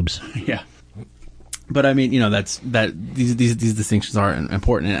YouTubes. Yeah. But I mean, you know, these distinctions are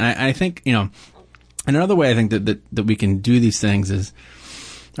important. And I think, you know, another way I think that we can do these things is,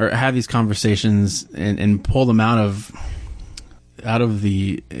 or have these conversations and pull them out of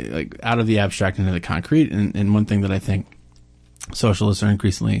the abstract into the concrete. And one thing that I think socialists are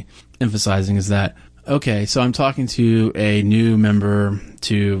increasingly emphasizing is that, okay, so I'm talking to a new member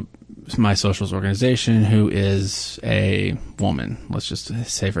to my socialist organization who is a woman. Let's just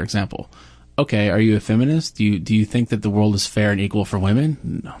say, for example, okay, are you a feminist? Do you think that the world is fair and equal for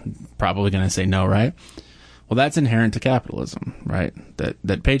women? No, probably going to say no, right? Well, that's inherent to capitalism, right? That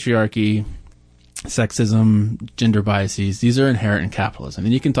patriarchy, sexism, gender biases, these are inherent in capitalism.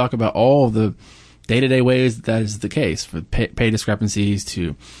 And you can talk about all the day-to-day ways that is the case, for pay discrepancies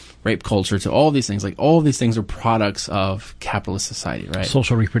to rape culture to all these things. Like, all of these things are products of capitalist society, right?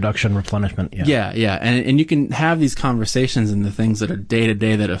 Social reproduction, replenishment. Yeah. And you can have these conversations and the things that are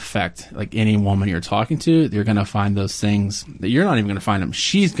day-to-day that affect, like, any woman you're talking to. You're going to find those things that you're not even going to find them.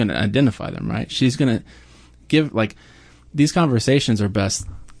 She's going to identify them, right? She's going to give, like, these conversations are best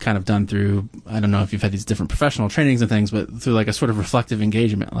kind of done through, I don't know if you've had these different professional trainings and things, but through, like, a sort of reflective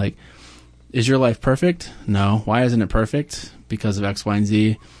engagement. Like, is your life perfect? No. Why isn't it perfect? Because of X, Y, and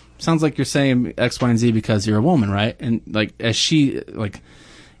Z. Sounds like you're saying X, Y, and Z because you're a woman, right? And like, as she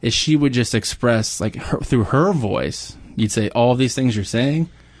would just express, like, through her voice, you'd say all these things you're saying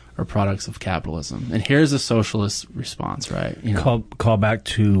are products of capitalism. And here's a socialist response, right? You know? Call back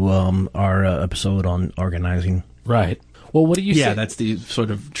to our episode on organizing. Right. Well, what do you say? Yeah, that's the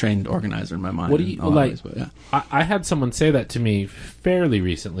sort of trained organizer in my mind. What do you like? Ways, but yeah. I had someone say that to me fairly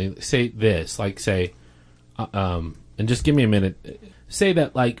recently. Say this, like, say, and just give me a minute. Say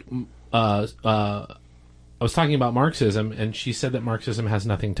that, like, I was talking about Marxism, and she said that Marxism has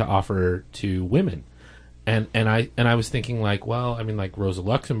nothing to offer to women, and I was thinking, like, well, I mean, like, Rosa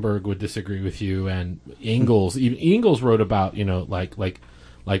Luxemburg would disagree with you, and Engels, even Engels wrote about, you know, like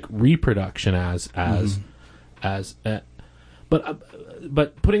reproduction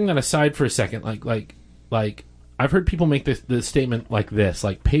but putting that aside for a second, like I've heard people make this statement like this,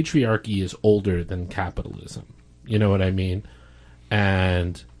 like, patriarchy is older than capitalism. You know what I mean?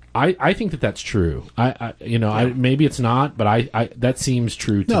 And I think that that's true. Maybe it's not, but I that seems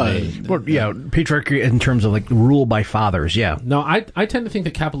true to me. Well, yeah, patriarchy in terms of, like, rule by fathers. Yeah. No, I tend to think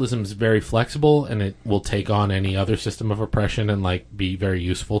that capitalism is very flexible, and it will take on any other system of oppression and, like, be very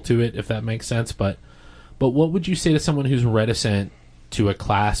useful to it, if that makes sense. But what would you say to someone who's reticent to a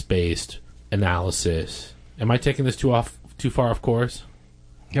class-based analysis? Am I taking this too far off course?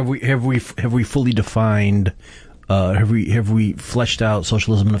 Have we fully defined? Have we fleshed out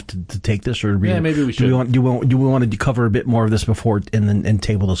socialism enough to take this, or maybe we should. Do we want to cover a bit more of this before and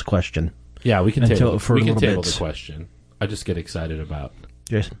table this question? Yeah, we can table the question. I just get excited about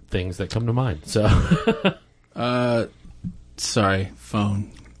things that come to mind. So, sorry,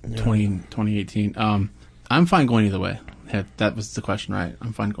 phone 2018. I'm fine going either way. That was the question, right?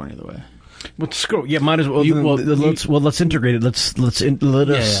 I'm fine going either way. Let's go. Yeah, might as well. Let's integrate it. Let us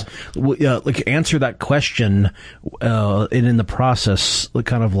answer that question, and in the process,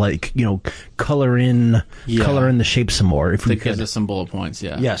 kind of, like, you know, color in the shape some more. If we gives us some bullet points.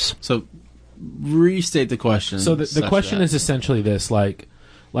 Yeah. Yes. So restate the question. So the question is essentially this: like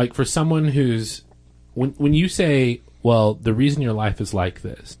for someone who's when you say, well, the reason your life is like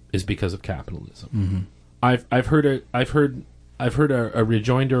this is because of capitalism. Mm-hmm. I've heard a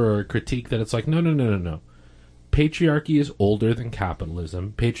rejoinder or a critique that it's like, no. patriarchy is older than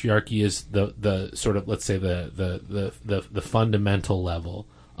capitalism. Patriarchy is the sort of, let's say, the fundamental level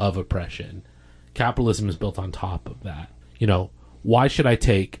of oppression. Capitalism is built on top of that. You know, why should I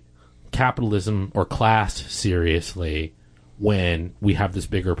take capitalism or class seriously when we have this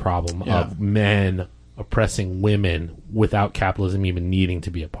bigger problem of men oppressing women without capitalism even needing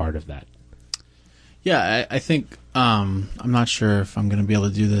to be a part of that? Yeah, I think I'm not sure if I'm going to be able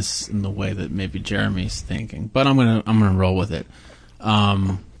to do this in the way that maybe Jeremy's thinking, but I'm gonna roll with it.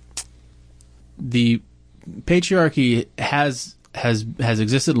 The patriarchy has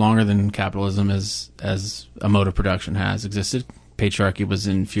existed longer than capitalism as a mode of production has existed. Patriarchy was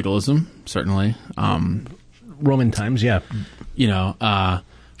in feudalism, certainly. Roman times, yeah. You know,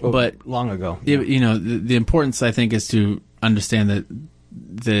 but long ago. You know, the importance, I think, is to understand that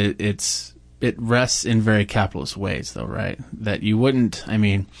it rests in very capitalist ways, though, right? That you wouldn't. I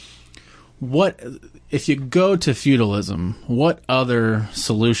mean, what if you go to feudalism? What other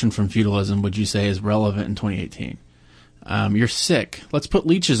solution from feudalism would you say is relevant in 2018? You're sick. Let's put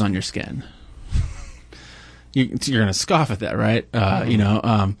leeches on your skin. You're going to scoff at that, right? You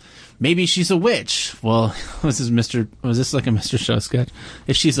know, maybe she's a witch. Well, was this like a Mr. Show sketch?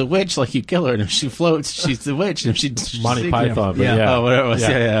 If she's a witch, like, you kill her, and if she floats, she's a witch. And if she's Monty Python, but yeah. Oh, whatever it was.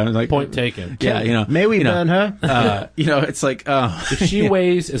 Yeah. Like, Point taken. Yeah, you know. May we burn her? You know, it's like, if she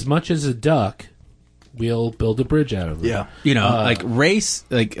weighs as much as a duck, we'll build a bridge out of her. Yeah. you know, like race,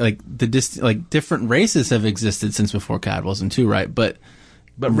 like different races have existed since before capitalism too, right? But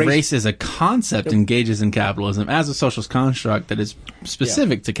race as a concept engages in capitalism as a socialist construct that is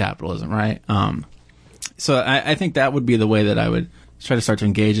specific to capitalism, right? So I think that would be the way that I would try to start to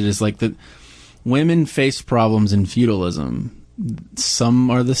engage it, is like that women face problems in feudalism. Some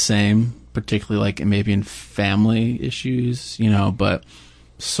are the same, particularly like maybe in family issues, you know, but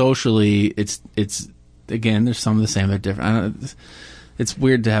socially it's again, there's some of the same, they're different. It's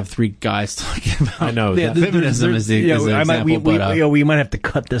weird to have three guys talking about. I know. Feminism is the example. We might have to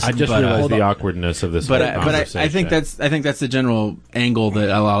cut this. I just realized the awkwardness of this. But conversation. I think that's the general angle that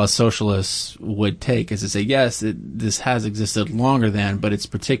a lot of socialists would take, is to say, yes, this has existed longer than, but its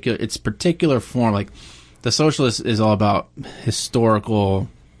particular form, like the socialist is all about historical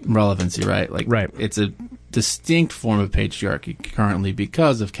relevancy, right? Like, right. It's a distinct form of patriarchy currently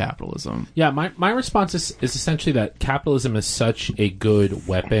because of capitalism. Yeah, my response is essentially that capitalism is such a good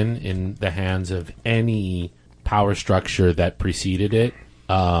weapon in the hands of any power structure that preceded it.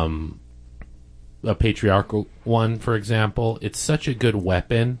 A patriarchal one, for example, it's such a good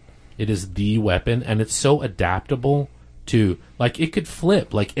weapon. It is the weapon, and it's so adaptable to, like, it could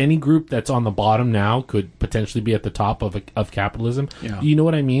flip. Like, any group that's on the bottom now could potentially be at the top of capitalism. Yeah. You know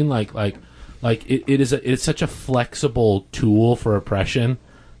what I mean? Like it's such a flexible tool for oppression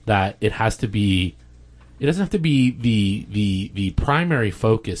that it doesn't have to be the primary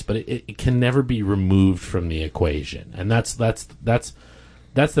focus, but it can never be removed from the equation. And that's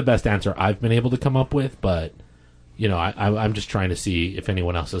the best answer I've been able to come up with. But, you know, I'm just trying to see if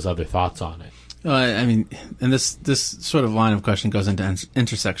anyone else has other thoughts on it. I mean, and this sort of line of question goes into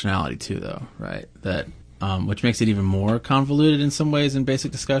intersectionality too, though, right? That which makes it even more convoluted in some ways in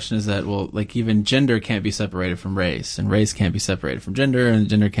basic discussion, is that, well, like, even gender can't be separated from race, and race can't be separated from gender, and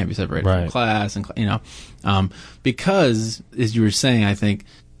gender can't be separated from class, and, you know, because, as you were saying, I think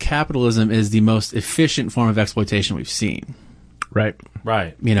capitalism is the most efficient form of exploitation we've seen. Right.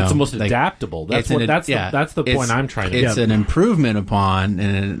 You know, it's the most adaptable. That's the point I'm trying to. It's an improvement upon,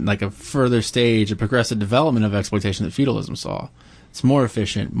 and like a further stage, a progressive development of exploitation that feudalism saw. It's more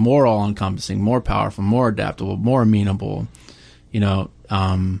efficient, more all-encompassing, more powerful, more adaptable, more amenable. You know,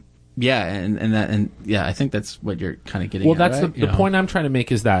 I think that's what you're kind of getting. Well, at, that's right? the point I'm trying to make,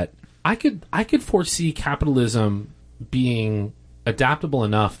 is that I could foresee capitalism being adaptable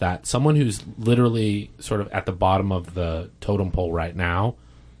enough that someone who's literally sort of at the bottom of the totem pole right now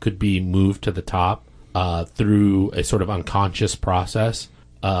could be moved to the top through a sort of unconscious process,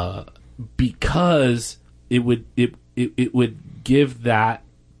 because it would give that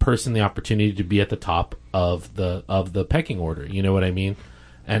person the opportunity to be at the top of the pecking order. You know what I mean?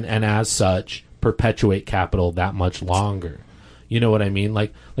 And as such, perpetuate capital that much longer. You know what I mean?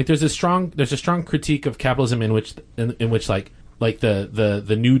 Like there's a strong critique of capitalism in which like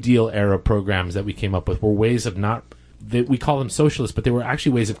the New Deal era programs that we came up with were ways of we call them socialist, but they were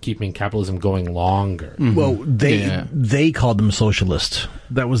actually ways of keeping capitalism going longer. Mm-hmm. Well, they called them socialist.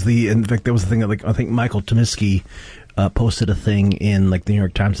 That was the thing that, like, I think Michael Tomisky posted a thing in, like, the New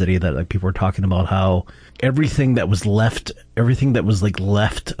York Times today that, like, people were talking about how everything that was left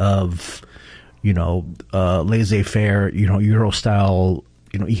of, you know, laissez-faire, you know, Euro style,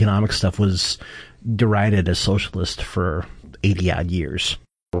 you know, economic stuff was, derided as socialist for 80-odd years.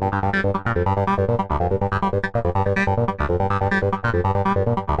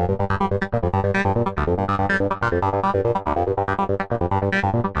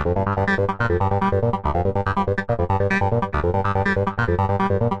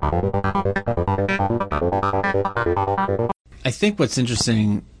 I think what's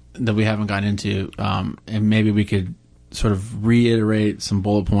interesting that we haven't gotten into, and maybe we could sort of reiterate some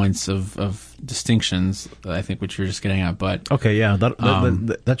bullet points of distinctions, I think, which you're just getting at. But Okay, yeah,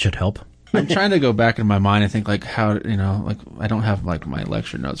 that should help. I'm trying to go back in my mind. I think like how, like I don't have like my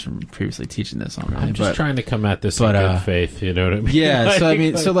lecture notes from previously teaching this on. I'm just trying to come at this in good faith. You know what I mean? Yeah. So I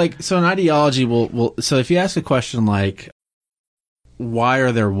mean, so an ideology will. So if you ask a question like, why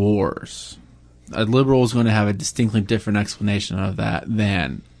are there wars? A liberal is going to have a distinctly different explanation of that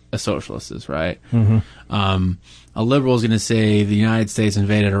than a socialist is, right? Mm-hmm. A liberal is going to say the United States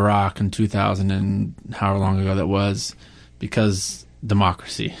invaded Iraq in 2000 and however long ago that was because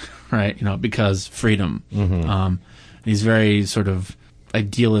democracy, right? Because freedom. Mm-hmm. These very sort of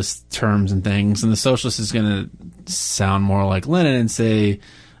idealist terms and things. And the socialist is going to sound more like Lenin and say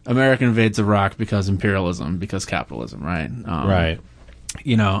America invades Iraq because imperialism, because capitalism, right? Right.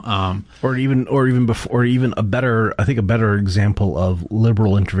 Or even a better example of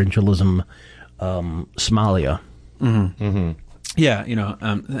liberal interventionism, Somalia. Mm-hmm. Mm-hmm. Yeah,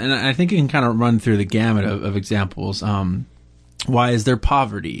 and I think you can kind of run through the gamut of examples. Why is there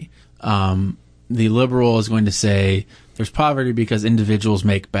poverty? The liberal is going to say there's poverty because individuals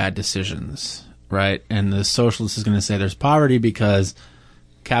make bad decisions, right? And the socialist is going to say there's poverty because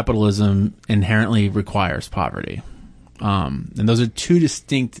capitalism inherently requires poverty. And those are two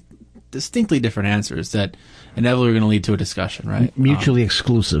distinctly different answers that inevitably are going to lead to a discussion, right? Mutually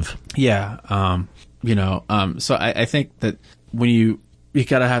exclusive. Yeah. So I think that when you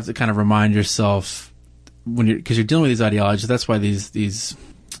gotta have to kind of remind yourself because you're dealing with these ideologies. That's why these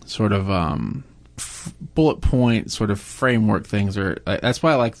sort of bullet point sort of framework things are. That's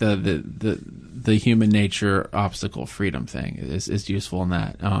why I like the human nature obstacle freedom thing is useful in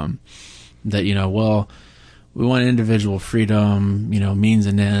that. That we want individual freedom, means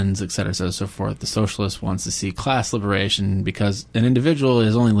and ends, et cetera, so forth. The socialist wants to see class liberation because an individual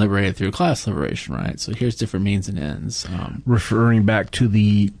is only liberated through class liberation, right? So here's different means and ends. Referring back to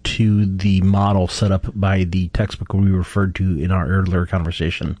the model set up by the textbook we referred to in our earlier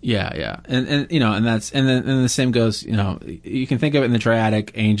conversation. Yeah. And then the same goes, you can think of it in the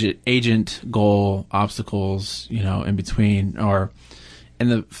triadic agent, goal, obstacles, in between, or in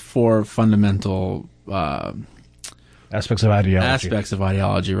the four fundamental aspects of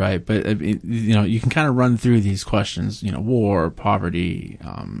ideology, right? But you can kind of run through these questions, war, poverty,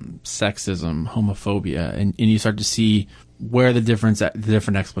 sexism, homophobia, and you start to see where the different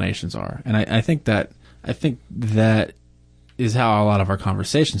explanations are. And I think that is how a lot of our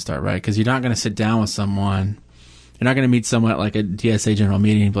conversations start, right? Because you're not going to sit down with someone. You're not going to meet someone at like a DSA general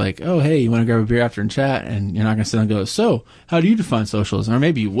meeting and be like, oh, hey, you want to grab a beer after and chat? And you're not going to sit down and go, so how do you define socialism? Or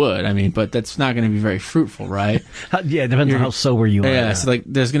maybe you would, but that's not going to be very fruitful, right? Yeah, it depends on how sober you are. Yeah, so like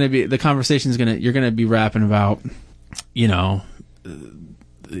there's going to be, the conversation's you're going to be rapping about, we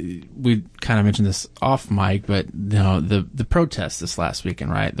kind of mentioned this off mic, but the protests this last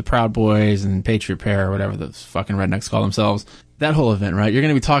weekend, right? The Proud Boys and Patriot Pair, or whatever those fucking rednecks call themselves. That whole event, right? You're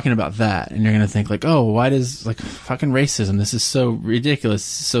going to be talking about that, and you're going to think like, oh, why does fucking racism? This is so ridiculous,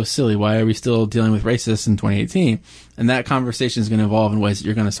 so silly. Why are we still dealing with racists in 2018? And that conversation is going to evolve in ways that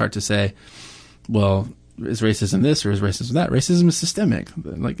you're going to start to say, well, is racism this or is racism that? Racism is systemic,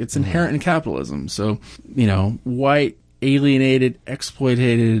 like it's inherent in capitalism. So, white, alienated,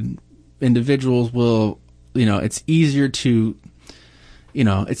 exploited individuals will, it's easier to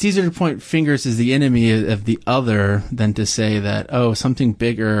point fingers as the enemy of the other than to say that, oh, something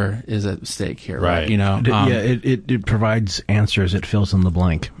bigger is at stake here, right? It provides answers. It fills in the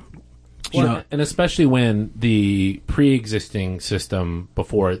blank. And especially when the pre-existing system,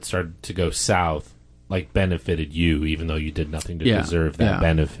 before it started to go south, benefited you, even though you did nothing to deserve that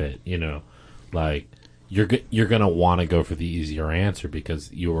benefit. You're gonna want to go for the easier answer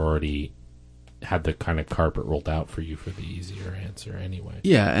because you already had the kind of carpet rolled out for you for the easier answer anyway.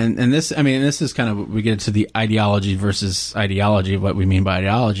 Yeah, and this is kind of, we get to the ideology versus ideology of what we mean by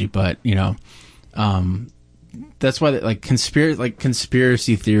ideology, but that's why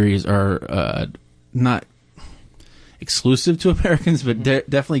conspiracy theories are not exclusive to Americans, but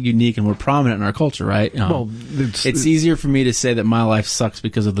definitely unique and more prominent in our culture, right? It's easier for me to say that my life sucks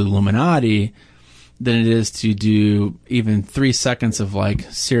because of the Illuminati than it is to do even 3 seconds of like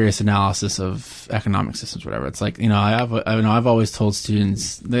serious analysis of economic systems, whatever. It's like, I've always told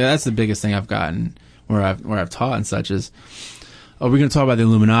students, that's the biggest thing I've gotten where I've taught and such is, are we going to talk about the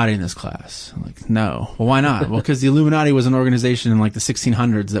Illuminati in this class? I'm like, no. Well, why not? Well, because the Illuminati was an organization in like the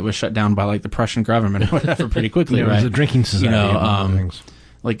 1600s that was shut down by like the Prussian government or whatever pretty quickly, It right? was a drinking society. Things.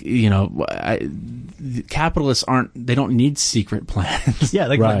 Like, capitalists they don't need secret plans. Yeah,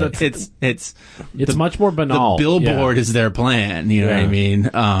 like Right. It's much more banal. The billboard is their plan. You know what I mean?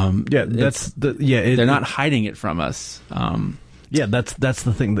 They're not hiding it from us. That's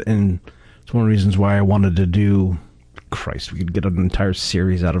the thing, and it's one of the reasons why I wanted to do. Christ, we could get an entire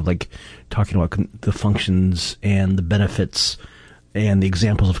series out of like talking about the functions and the benefits and the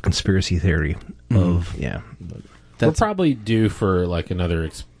examples of conspiracy theory. We're probably due for like another,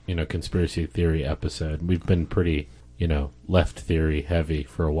 conspiracy theory episode. We've been pretty, left theory heavy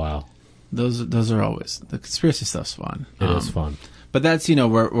for a while. Those are always, the conspiracy stuff's fun. It is fun. But that's,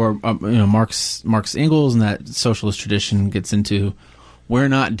 where Marx Engels and that socialist tradition gets into. We're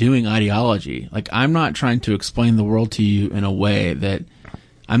not doing ideology. Like, I'm not trying to explain the world to you in a way that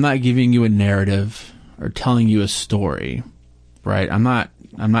I'm not giving you a narrative or telling you a story, right? I'm not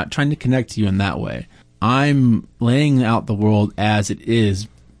trying to connect to you in that way. I'm laying out the world as it is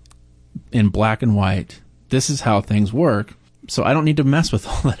in black and white. This is how things work. So I don't need to mess with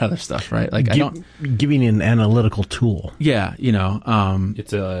all that other stuff, right? Like, giving an analytical tool. Yeah,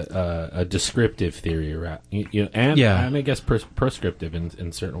 it's a descriptive theory, right? And I guess prescriptive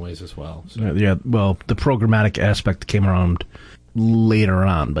in certain ways as well. So. Yeah, well, the programmatic aspect came around later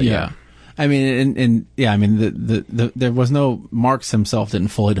on, but yeah. I mean, there was no, Marx himself didn't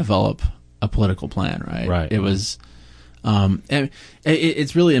fully develop a political plan, right? Right. It was,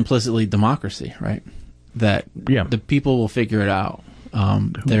 it's really implicitly democracy, right? That the people will figure it out.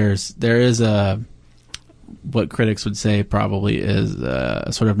 There is what critics would say probably is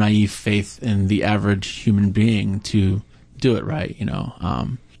a sort of naive faith in the average human being to do it right.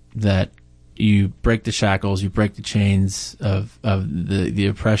 That you break the shackles, you break the chains of the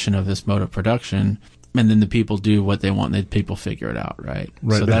oppression of this mode of production, and then the people do what they want, and the people figure it out, right?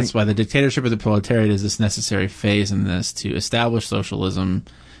 So that's why the dictatorship of the proletariat is this necessary phase in this to establish socialism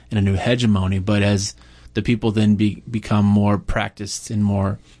in a new hegemony, but as the people then become more practiced and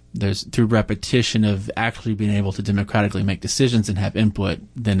more, through repetition of actually being able to democratically make decisions and have input,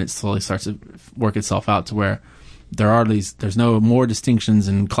 then it slowly starts to work itself out to where there's no more distinctions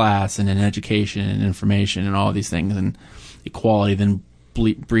in class and in education and information and all these things, and equality then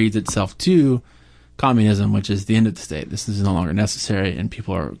breeds itself to communism, which is the end of the state. This is no longer necessary, and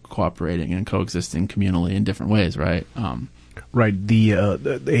people are cooperating and coexisting communally in different ways, right? Right.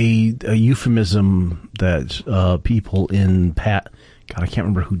 A euphemism that people in God, I can't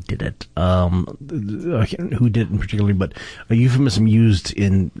remember who did it. Who did it in particular, but a euphemism used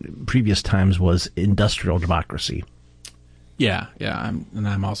in previous times was industrial democracy. Yeah.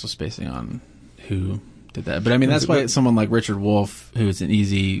 I'm also spacing on who did that. But I mean, that's why someone like Richard Wolff, who's an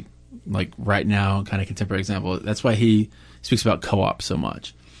easy, like right now kind of contemporary example, that's why he speaks about co-op so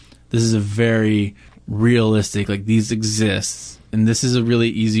much. This is a very realistic, like these exist, and this is a really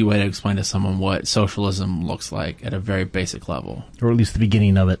easy way to explain to someone what socialism looks like at a very basic level, or at least the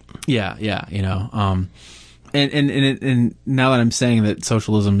beginning of it. Yeah, and now that I'm saying that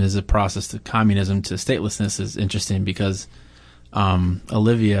socialism is a process to communism to statelessness is interesting because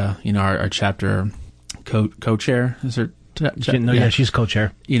Olivia, our chapter co-chair, is her she's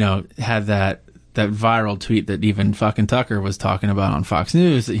co-chair. Had that viral tweet that even fucking Tucker was talking about on Fox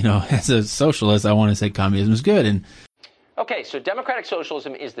News. As a socialist, I want to say communism is good. And okay, so democratic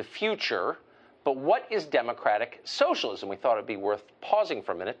socialism is the future, but what is democratic socialism? We thought it'd be worth pausing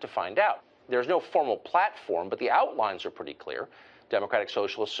for a minute to find out. There's no formal platform, but the outlines are pretty clear. Democratic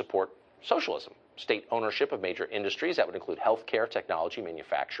socialists support socialism, state ownership of major industries. That would include healthcare, technology,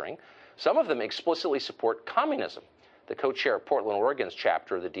 manufacturing. Some of them explicitly support communism. The co-chair of Portland, Oregon's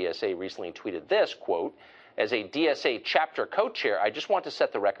chapter of the DSA recently tweeted this, quote, "As a DSA chapter co-chair, I just want to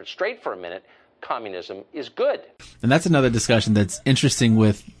set the record straight for a minute. Communism is good." And that's another discussion that's interesting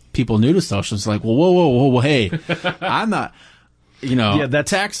with people new to socialism. It's like, well, whoa, hey, I'm not, that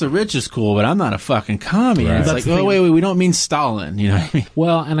tax the rich is cool, but I'm not a fucking commie. Right. It's like, oh, wait, we don't mean Stalin. You know what I mean?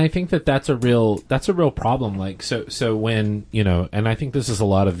 Well, and I think that's a real problem. Like, so when, and I think this is a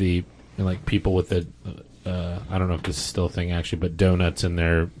lot of the, like, people with the, I don't know if this is still a thing actually, but donuts in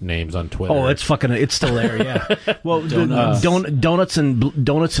their names on Twitter. Oh, it's still there, yeah. Well, donuts.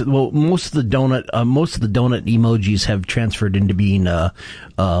 Well, most of the donut emojis have transferred into being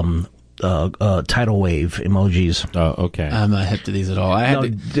tidal wave emojis. Oh, okay. I'm not hip to these at all. I had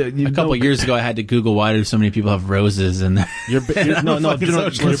a couple years ago. I had to Google why do so many people have roses and You're better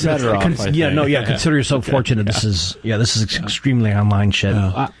off. Consider yourself fortunate. This is extremely online shit.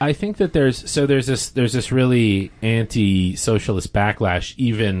 I think that there's this really anti-socialist backlash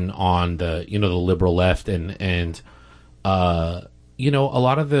even on the the liberal left and a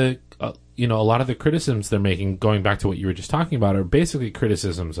lot of the criticisms they're making, going back to what you were just talking about, are basically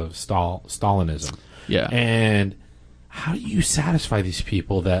criticisms of Stalinism. Yeah. And how do you satisfy these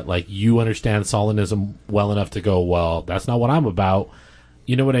people that you understand Stalinism well enough to go, well, that's not what I'm about?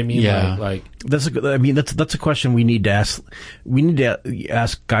 You know what I mean? Yeah. That's a question we need to ask. We need to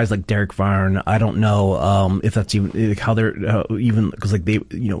ask guys like Derek Varn. I don't know if that's even how they're because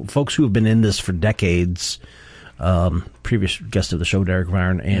folks who have been in this for decades. Previous guest of the show, Derek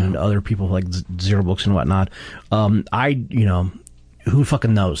Varn, and other people like Zero Books and whatnot. Who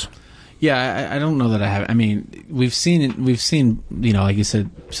fucking knows? Yeah, I don't know that I have. I mean, we've seen, like you said,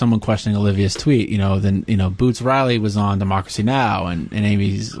 someone questioning Olivia's tweet. Then Boots Riley was on Democracy Now, and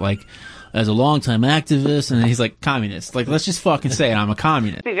Amy's like, as a longtime activist, and he's like, communist. Let's just fucking say it. I'm a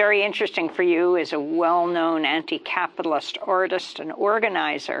communist. It'd be very interesting for you as a well-known anti-capitalist artist and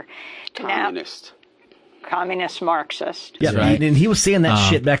organizer. Communist Marxist. Yeah, right. And he was saying that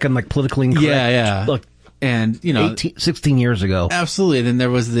shit back in politically incorrect. Yeah. Look, and 16 years ago. Absolutely. Then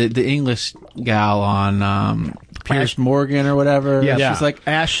there was the English gal on Piers Morgan or whatever. Yeah. She's like,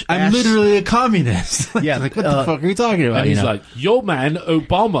 Ash. I'm literally a communist. Yeah. What the fuck are you talking about? And he's like, yo, man,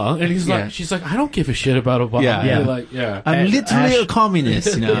 Obama. And he's like, she's like, I don't give a shit about Obama. Yeah. I'm literally a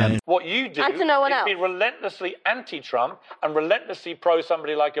communist. What you do and to no one is else. be relentlessly anti-Trump and relentlessly pro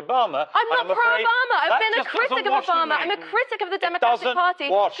somebody like Obama. I'm not pro-Obama. I've been a just critic doesn't of wash with Obama. me. I'm a critic of the Democratic doesn't Party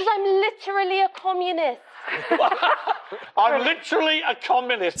wash. because I'm literally a communist. I'm literally a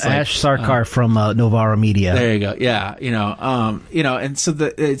communist. Ash Sarkar from Novara Media. There you go. Yeah, and so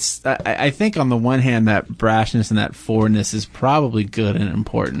I think on the one hand that brashness and that forwardness is probably good and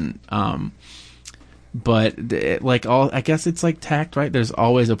important. But I guess it's like tact, right? There's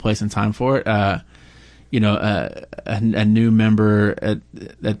always a place and time for it. A new member at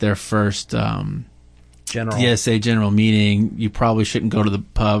their first general meeting, you probably shouldn't go to the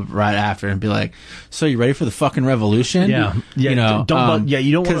pub right after and be like, "So you ready for the fucking revolution?" Yeah. You don't want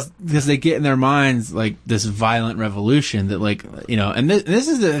because they get in their minds this violent revolution that and this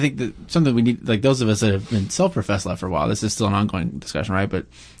is I think that something we need, those of us that have been self-professed left for a while. This is still an ongoing discussion, right? But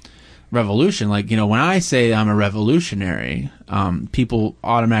revolution, when I say I'm a revolutionary, people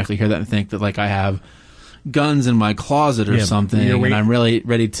automatically hear that and think that I have guns in my closet or something, and I'm really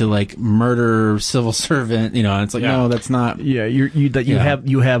ready to murder civil servant, and it's no, that's not. Yeah, you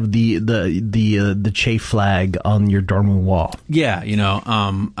have the Che flag on your dorm room wall. Yeah,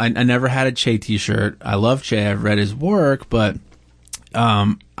 I never had a Che T-shirt. I love Che. I've read his work, but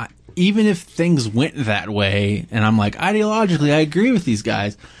even if things went that way, and I'm ideologically, I agree with these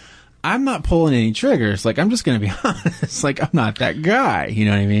guys, I'm not pulling any triggers. I'm just going to be honest. I'm not that guy. You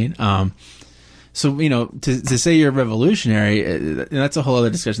know what I mean? So, to say you're revolutionary, that's a whole other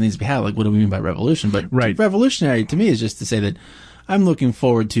discussion that needs to be had. What do we mean by revolution? But revolutionary to me is just to say that I'm looking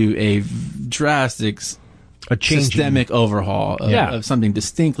forward to a drastic, systemic overhaul of something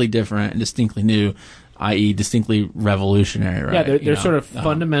distinctly different and distinctly new, i.e. distinctly revolutionary, right? Yeah, they're sort of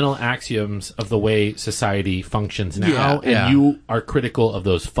fundamental axioms of the way society functions now, and you are critical of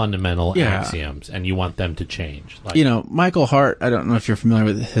those fundamental axioms, and you want them to change. Michael Hart, I don't know if you're familiar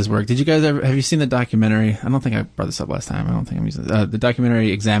with his work. Did you guys have you seen the documentary? I don't think I brought this up last time. I don't think I'm using the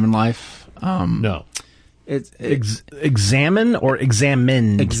documentary Examine Life. No. It's Examine or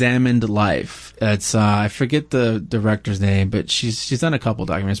Examined? Examined Life. It's I forget the director's name, but she's done a couple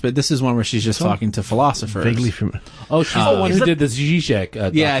documentaries. But this is one where she's just talking to philosophers. Vaguely familiar. Oh, she's the one who did the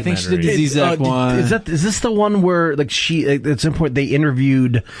Zizek. Yeah, I think she did the Zizek one. Is this the one where it's important? They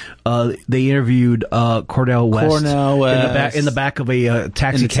interviewed Cornel West in the back of a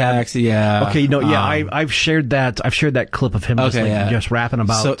taxi cab. Taxi, yeah. Okay, I've shared that clip of him just rapping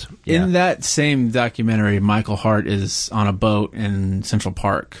about. So in that same documentary, Michael Hart is on a boat in Central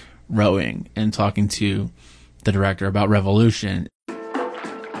Park rowing and talking to the director about revolution.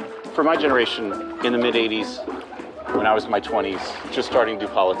 For my generation, in the mid-'80s, when I was in my 20s, just starting to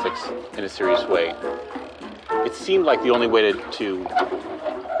do politics in a serious way, it seemed like the only way the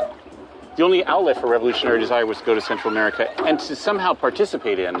only outlet for revolutionary desire was to go to Central America and to somehow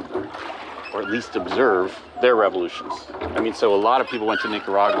participate in, or at least observe, their revolutions. So a lot of people went to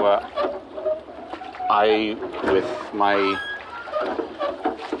Nicaragua. I, with my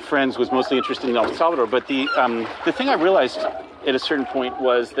friends, was mostly interested in El Salvador. But the thing I realized at a certain point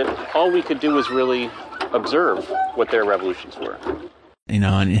was that all we could do was really observe what their revolutions were.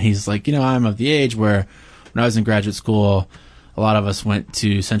 And he's like, I'm of the age where when I was in graduate school, a lot of us went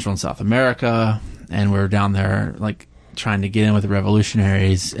to Central and South America, and we were down there, like, trying to get in with the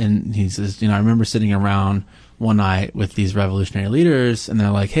revolutionaries. And he says, I remember sitting around one night with these revolutionary leaders, and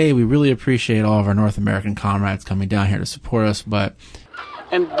they're like, hey, we really appreciate all of our North American comrades coming down here to support us, but...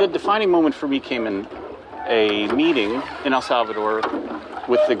 And the defining moment for me came in a meeting in El Salvador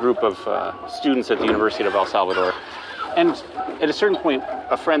with the group of students at the University of El Salvador. And at a certain point,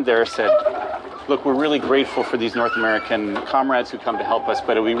 a friend there said, look, we're really grateful for these North American comrades who come to help us,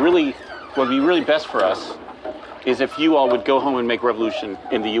 but what would be really best for us is if you all would go home and make revolution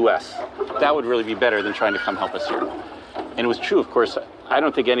in the U.S. That would really be better than trying to come help us here. And it was true, of course. I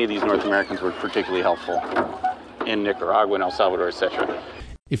don't think any of these North Americans were particularly helpful in Nicaragua and El Salvador, etc.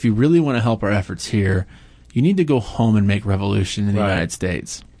 If you really want to help our efforts here, you need to go home and make revolution in the United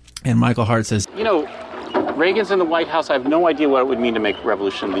States. And Michael Hart says, Reagan's in the White House. I have no idea what it would mean to make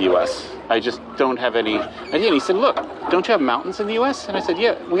revolution in the U.S. I just don't have any idea. And he said, look, don't you have mountains in the U.S.? And I said,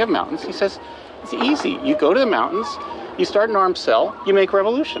 yeah, we have mountains. He says, it's easy. You go to the mountains, you start an armed cell, you make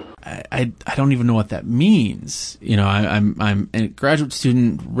revolution. I don't even know what that means. I'm a graduate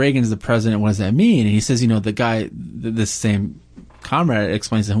student. Reagan's the president. What does that mean? And he says, the guy, this same comrade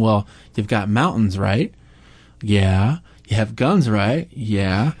explains to him, well, you've got mountains, right? Yeah. You have guns, right?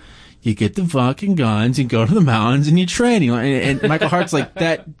 Yeah. You get the fucking guns, you go to the mountains, and you train. And Michael Hart's like,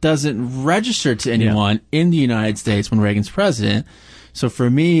 that doesn't register to anyone in the United States when Reagan's president. So for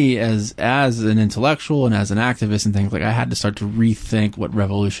me, as an intellectual and as an activist and things, like, I had to start to rethink what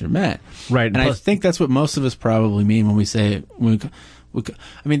revolution meant. Right. And I think that's what most of us probably mean when we say,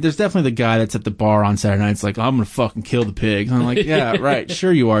 there's definitely the guy that's at the bar on Saturday nights like, I'm going to fucking kill the pigs. And I'm like, yeah, right.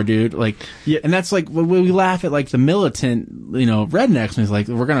 Sure you are, dude. Like, and that's like, when we laugh at like the militant, rednecks, and he's like,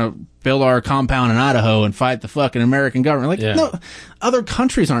 we're going to build our compound in Idaho and fight the fucking American government. Like, no, other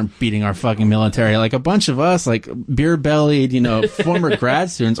countries aren't beating our fucking military. Like, a bunch of us, like, beer-bellied, former grad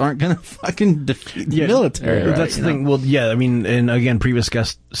students aren't going to fucking defeat the military. Right? That's the thing. Well, and again, previous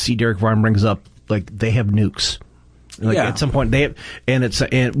guest C. Derek Varn brings up, like, they have nukes. Like, at some point they have,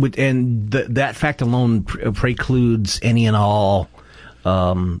 that fact alone precludes any and all,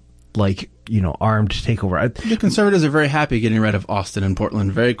 armed takeover. The conservatives are very happy getting rid of Austin and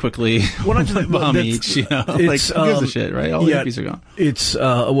Portland very quickly. Palm Beach, who gives a shit, right? All the hippies are gone. It's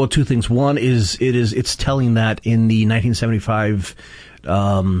two things. One is it's telling that in the 1975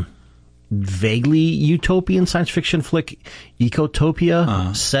 vaguely utopian science fiction flick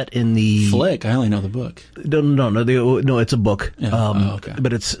Ecotopia, set in the flick. I only know the book. No, it's a book. Yeah. Okay.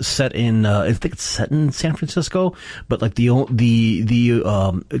 But it's set in I think it's set in San Francisco, but like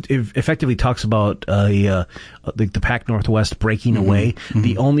it effectively talks about the Pac Northwest breaking away. Mm-hmm.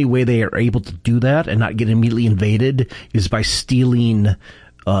 The only way they are able to do that and not get immediately invaded is by stealing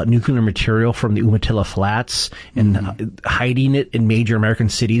nuclear material from the Umatilla Flats and hiding it in major American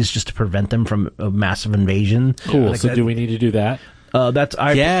cities just to prevent them from a massive invasion. Cool. So do we need to do that? That's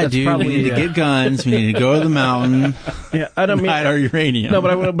dude. Probably, we need to get guns. We need to go to the mountain. Yeah, I don't mean hide our uranium. No,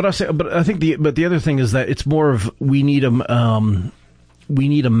 but I think the other thing is that it's more of we need a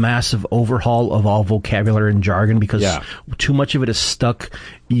massive overhaul of all vocabulary and jargon because too much of it is stuck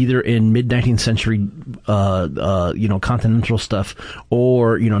either in mid-19th century, continental stuff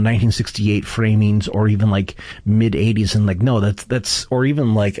or, 1968 framings or even like mid-80s and like, no, that's, or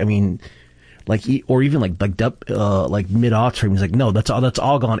even like, I mean, like, or even like mid-aughts framings, like, no, that's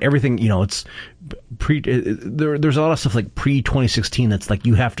all gone. Everything, it's there's a lot of stuff like pre-2016 that's like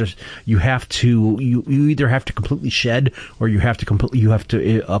you either have to completely shed or you have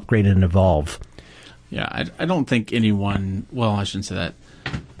to upgrade and evolve. Yeah, I don't think anyone, well, I shouldn't say that.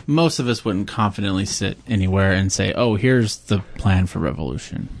 Most of us wouldn't confidently sit anywhere and say, oh, here's the plan for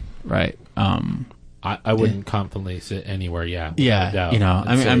revolution, right? I wouldn't confidently sit anywhere, I'm sure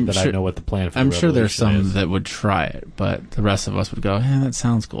I know what the plan for I'm the sure there's some is. That would try it, but the rest of us would go, that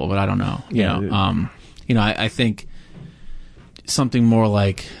sounds cool, but I don't know. I think something more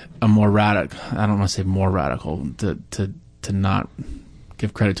like a more radical, I don't want to say more radical to not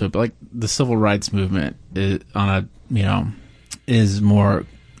give credit to it, but like the civil rights movement is more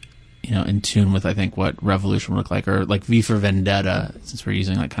in tune with, I think, what revolution would look like, or like V for Vendetta, since we're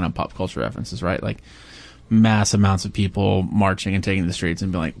using like kind of pop culture references, right? Like mass amounts of people marching and taking the streets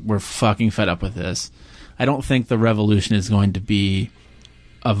and being like, we're fucking fed up with this. I don't think the revolution is going to be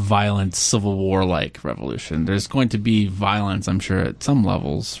a violent Civil War-like revolution. There's going to be violence, I'm sure, at some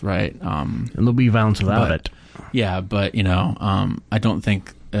levels, right? And there'll be violence without it. Yeah, but, I don't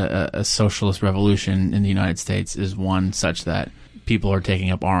think a socialist revolution in the United States is one such that people are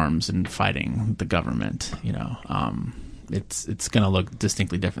taking up arms and fighting the government. It's going to look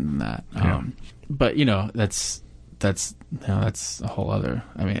distinctly different than that. But that's a whole other.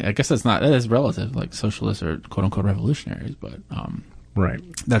 I mean, I guess that is relative, like socialists or quote unquote revolutionaries, but right.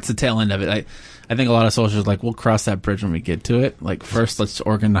 That's the tail end of it. I think a lot of socialists like, we'll cross that bridge when we get to it. Like, first, let's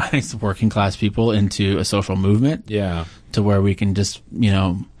organize working class people into a social movement. Yeah. To where we can just,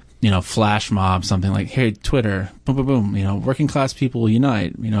 flash mob something like, hey, Twitter, boom, boom, boom, working class people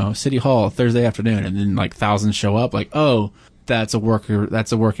unite, City Hall Thursday afternoon, and then like thousands show up, like, oh, that's a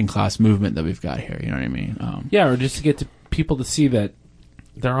working class movement that we've got here. You know what I mean? Or just to get to people to see that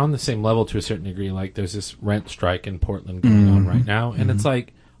they're on the same level to a certain degree. Like, there's this rent strike in Portland going on right now, and it's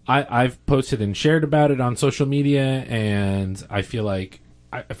like I've posted and shared about it on social media, and I feel like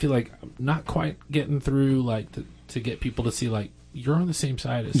I'm not quite getting through, like, to get people to see, like, you're on the same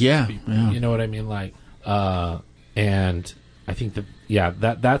side as people. Yeah. You know what I mean? Like, and I think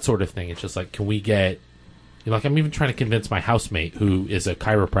that sort of thing. It's just like, can we get, like, I'm even trying to convince my housemate, who is a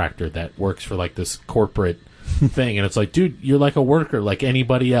chiropractor that works for like this corporate thing, and it's like, dude, you're like a worker like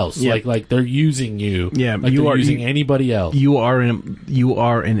anybody else. Yeah. Like they're using you. Yeah, like you they're are using anybody else. You are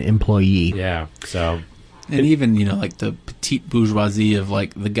an employee. Yeah. So. And even, like the petite bourgeoisie of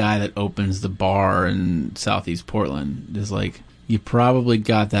like the guy that opens the bar in Southeast Portland is like, you probably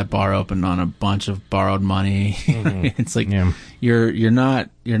got that bar open on a bunch of borrowed money. It's like, you're not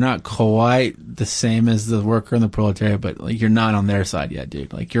quite the same as the worker and the proletariat, but like, you're not on their side yet,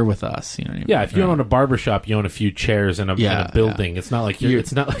 dude. Like, you're with us. You know what I mean? Yeah, if you own a barbershop, you own a few chairs in a building. It's not like you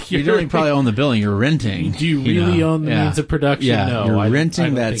don't probably own the building. You're renting. Do you really own the means of production? Yeah, no, you're I renting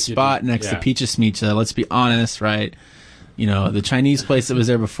don't that think you spot do. next to Peaches Smicha. Let's be honest, right? The Chinese place that was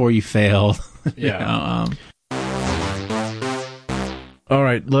there before you failed. Yeah. All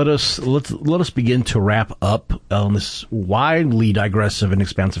right, let us begin to wrap up on this widely digressive and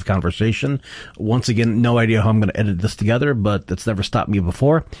expansive conversation. Once again, no idea how I'm going to edit this together, but that's never stopped me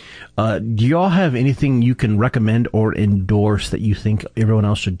before. Do y'all have anything you can recommend or endorse that you think everyone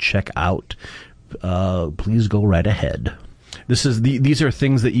else should check out? Please go right ahead. These are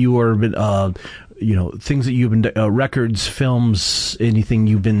things that you are, things that you've been, records, films, anything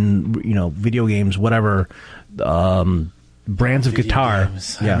you've been, video games, whatever. Brands of guitar.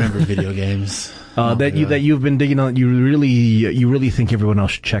 Games. I remember video games. That you've been digging on. You really think everyone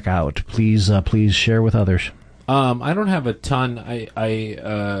else should check out. Please share with others. I don't have a ton.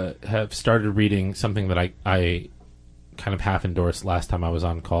 I have started reading something that I kind of half endorsed last time I was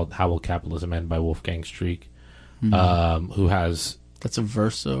on, called "How Will Capitalism End" by Wolfgang Streeck, who has. That's a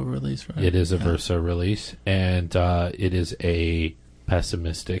Verso release, right? It is a Verso release, and it is a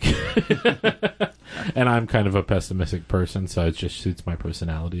pessimistic. And I'm kind of a pessimistic person, so it just suits my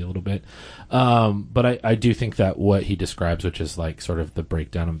personality a little bit. But I do think that what he describes, which is like sort of the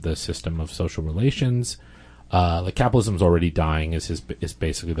breakdown of the system of social relations, like capitalism's already dying, is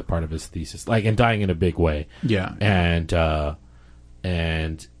basically the part of his thesis, like, and dying in a big way. Yeah. And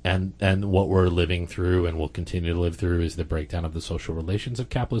what we're living through and will continue to live through is the breakdown of the social relations of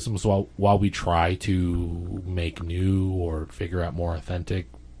capitalism. So while we try to make new or figure out more authentic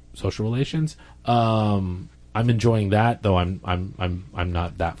social relations, I'm enjoying that, though I'm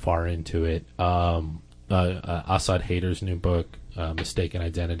not that far into it. Assad Hader's new book, Mistaken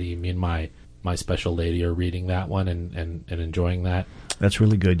Identity. Me and my special lady are reading that one and enjoying that. That's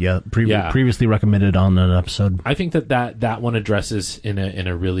really good. Yeah, previously recommended on an episode. I think that one addresses in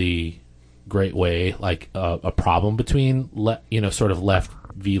a really great way, like a problem between sort of left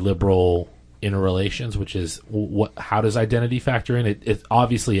v liberal interrelations, which is how does identity factor in? It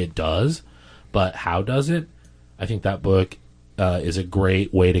obviously it does, but how does it? I think that book is a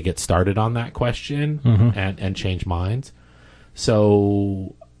great way to get started on that question and change minds.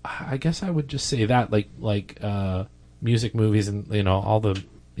 So I guess I would just say that like music, movies, and all the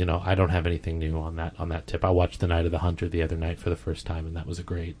I don't have anything new on that tip. I watched The Night of the Hunter the other night for the first time, and that was a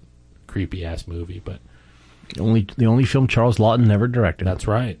great creepy ass movie. But the only film Charles Laughton never directed. That's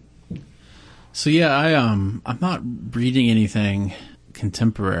right. So yeah, I'm not reading anything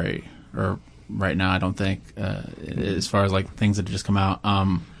contemporary or right now. I don't think as far as like things that have just come out.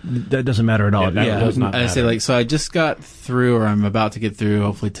 That doesn't matter at all. Yeah, does not matter. I say so I just got through, or I'm about to get through,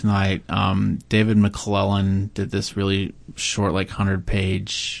 hopefully tonight. David McClellan did this really short, like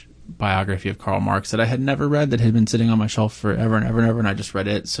 100-page biography of Karl Marx that I had never read, that had been sitting on my shelf forever and ever and ever, and I just read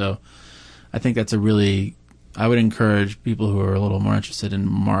it. So I think that's I would encourage people who are a little more interested in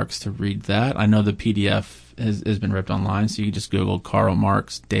Marx to read that. I know the PDF has been ripped online, so you can just Google Karl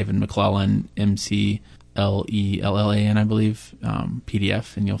Marx, David McClellan, MC, Lellan, I believe,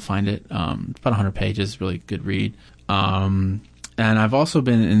 PDF, and you'll find it. It's about 100 pages, really good read. And I've also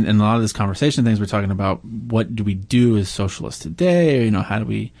been in a lot of this conversation things we're talking about. What do we do as socialists today? Or, how do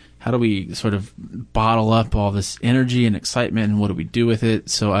we sort of bottle up all this energy and excitement, and what do we do with it?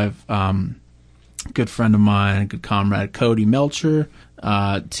 So I've a good friend of mine, a good comrade, Cody Melcher,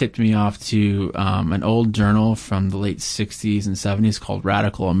 tipped me off to an old journal from the late 60s and 70s called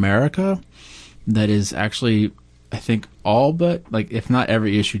Radical America. That is actually, I think, all but, if not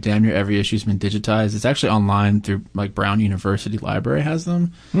every issue, damn near every issue has been digitized. It's actually online through, Brown University Library has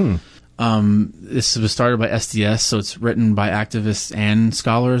them. This was started by SDS, so it's written by activists and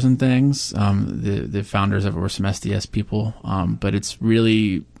scholars and things. The founders of it were some SDS people. But it's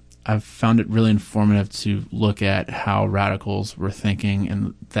really, I've found it really informative to look at how radicals were thinking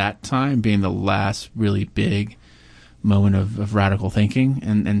in that time, being the last really big moment of radical thinking,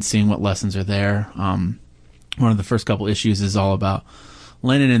 and seeing what lessons are there. One of the first couple issues is all about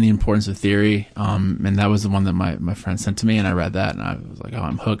Lenin and the importance of theory, and that was the one that my friend sent to me, and I read that, and I was like, oh,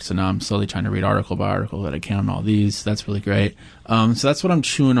 I'm hooked, so now I'm slowly trying to read article by article that I can on all these. That's really great. So that's what I'm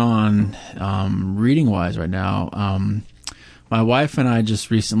chewing on reading-wise right now. My wife and I just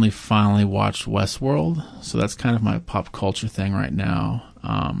recently finally watched Westworld, so that's kind of my pop culture thing right now.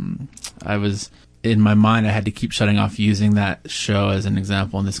 In my mind, I had to keep shutting off using that show as an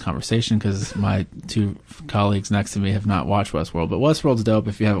example in this conversation because my two colleagues next to me have not watched Westworld. But Westworld's dope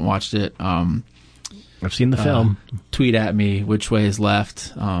if you haven't watched it. I've seen the film. Tweet at me, which way is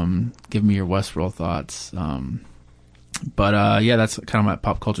left. Give me your Westworld thoughts. But that's kind of my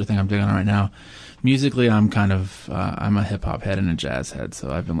pop culture thing I'm digging on right now. Musically, I'm I'm a hip-hop head and a jazz head, so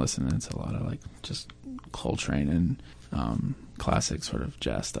I've been listening to a lot of just Coltrane and classic sort of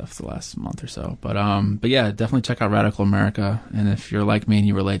jazz stuff the last month or so. But yeah, definitely check out Radical America. And if you're like me and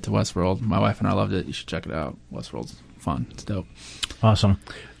you relate to Westworld, my wife and I loved it. You should check it out. Westworld's fun. It's dope. Awesome.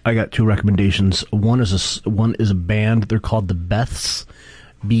 I got two recommendations. One is a band. They're called the Beths,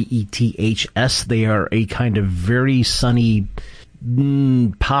 Beths. They are a kind of very sunny,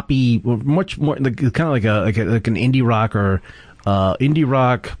 poppy, much more kind of like an indie rock or indie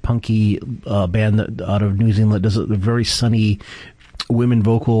rock punky band that out of New Zealand does a very sunny women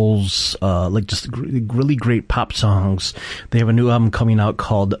vocals, just really great pop songs. They have a new album coming out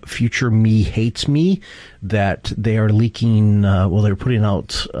called Future Me Hates Me that they are leaking, they're putting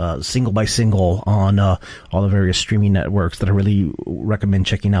out single by single on all the various streaming networks that I really recommend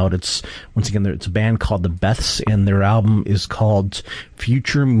checking out. It's a band called the Beths, and their album is called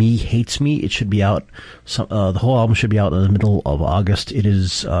Future Me Hates Me. It should be out, the whole album should be out in the middle of August. It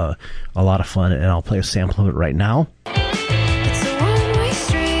is a lot of fun, and I'll play a sample of it right now.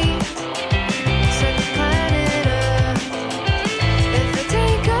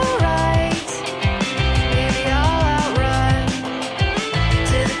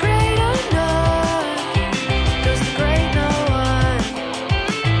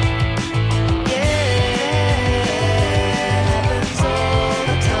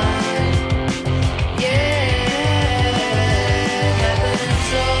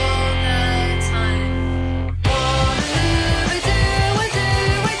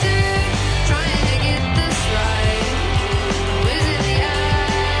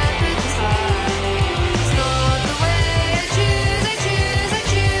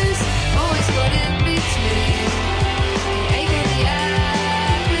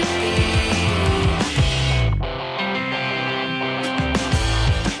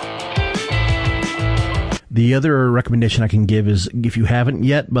 The other recommendation I can give is, if you haven't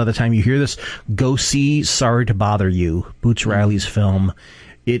yet, by the time you hear this, go see Sorry to Bother You, Boots Riley's film.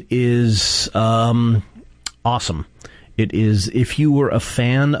 It is awesome. It is, if you were a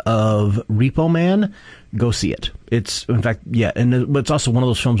fan of Repo Man, go see it. It's, in fact, yeah, but it's also one of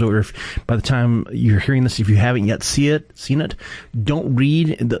those films where by the time you're hearing this, if you haven't yet seen it, don't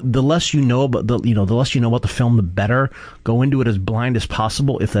read. The less you know about the less you know about the film, the better. Go into it as blind as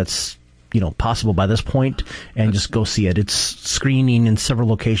possible, if that's possible by this point, and just go see it. It's screening in several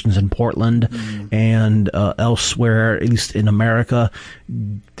locations in Portland and elsewhere, at least in America.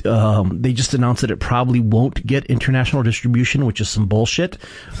 They just announced that it probably won't get international distribution, which is some bullshit.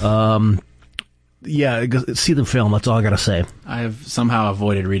 Yeah, see the film. That's all I gotta say. I have somehow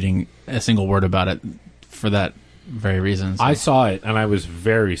avoided reading a single word about it for that very reason. So. I saw it, and I was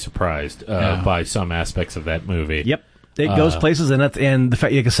very surprised by some aspects of that movie. Yep. It goes places, and the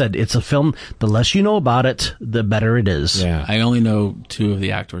fact, like I said, it's a film. The less you know about it, the better it is. Yeah. I only know two of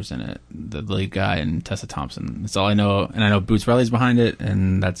the actors in it, the lead guy and Tessa Thompson. That's all I know, and I know Boots Riley's behind it,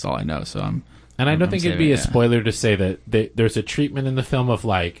 and that's all I know. So I don't think it'd be a spoiler to say that there's a treatment in the film of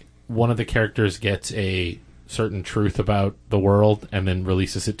one of the characters gets a certain truth about the world and then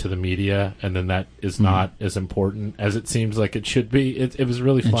releases it to the media, and then that is not as important as it seems like it should be. It was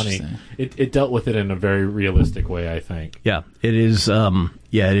really funny. It dealt with it in a very realistic way, I think. Yeah, it is. It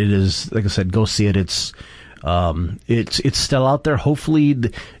is. Like I said, go see it. It's still out there. Hopefully,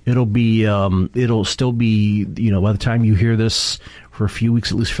 it'll still be. By the time you hear this, for a few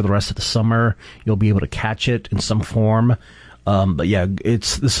weeks, at least for the rest of the summer, you'll be able to catch it in some form. But yeah,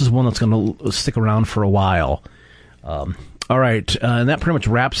 this is one that's going to stick around for a while. All right, and that pretty much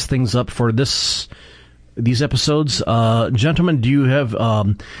wraps things up for these episodes. Gentlemen, do you have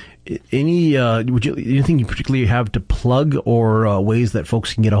anything you particularly have to plug, or ways that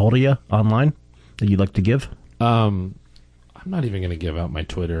folks can get a hold of you online that you'd like to give? I'm not even going to give out my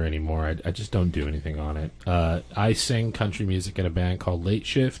Twitter anymore. I just don't do anything on it. I sing country music in a band called Late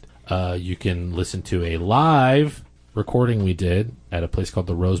Shift. You can listen to a live recording we did at a place called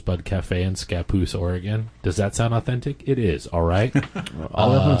the Rosebud Cafe in Scappoose, Oregon. Does that sound authentic? It is, all right?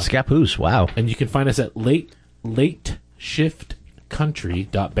 All up in Scappoose, wow. And you can find us at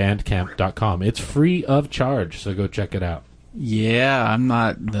lateshiftcountry.bandcamp.com. It's free of charge, so go check it out. Yeah, I'm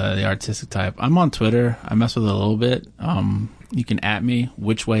not the artistic type. I'm on Twitter. I mess with it a little bit. You can @ me,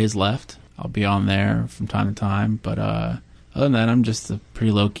 Which Way Is Left. I'll be on there from time to time. But other than that, I'm just a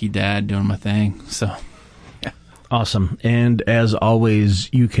pretty low-key dad doing my thing, so... Awesome. And as always,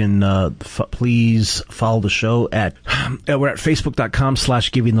 you can please follow the show we're at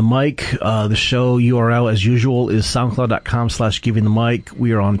facebook.com/givingthemic. The show URL, as usual, is soundcloud.com/givingthemic.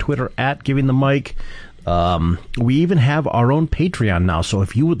 We are on Twitter @givingthemic. We even have our own Patreon now, so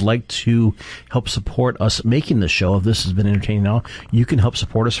if you would like to help support us making the show, if this has been entertaining now, you can help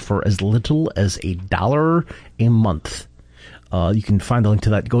support us for as little as $1 a month. You can find the link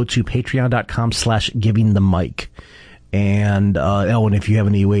to that. Go to patreon.com/givingthemic. And, and if you have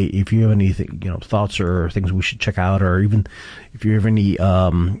anything, thoughts or things we should check out, or even if you have any,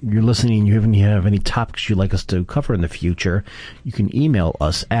 you're listening, you have any topics you'd like us to cover in the future, you can email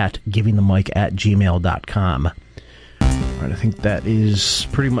us at givingthemic@gmail.com. All right, I think that is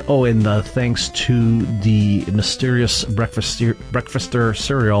pretty much. Oh, and thanks to the mysterious Breakfaster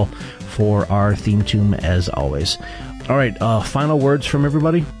cereal for our theme tune, as always. All right, final words from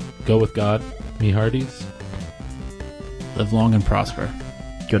everybody. Go with God, me hearties. Live long and prosper.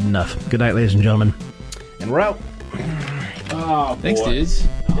 Good enough. Good night, ladies and gentlemen. And we're out. Oh, thanks, dudes.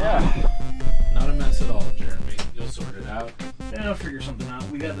 Yeah. Not a mess at all, Jeremy. You'll sort it out. Yeah, I'll figure something out.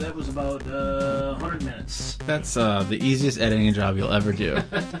 That was about 100 minutes. That's the easiest editing job you'll ever do.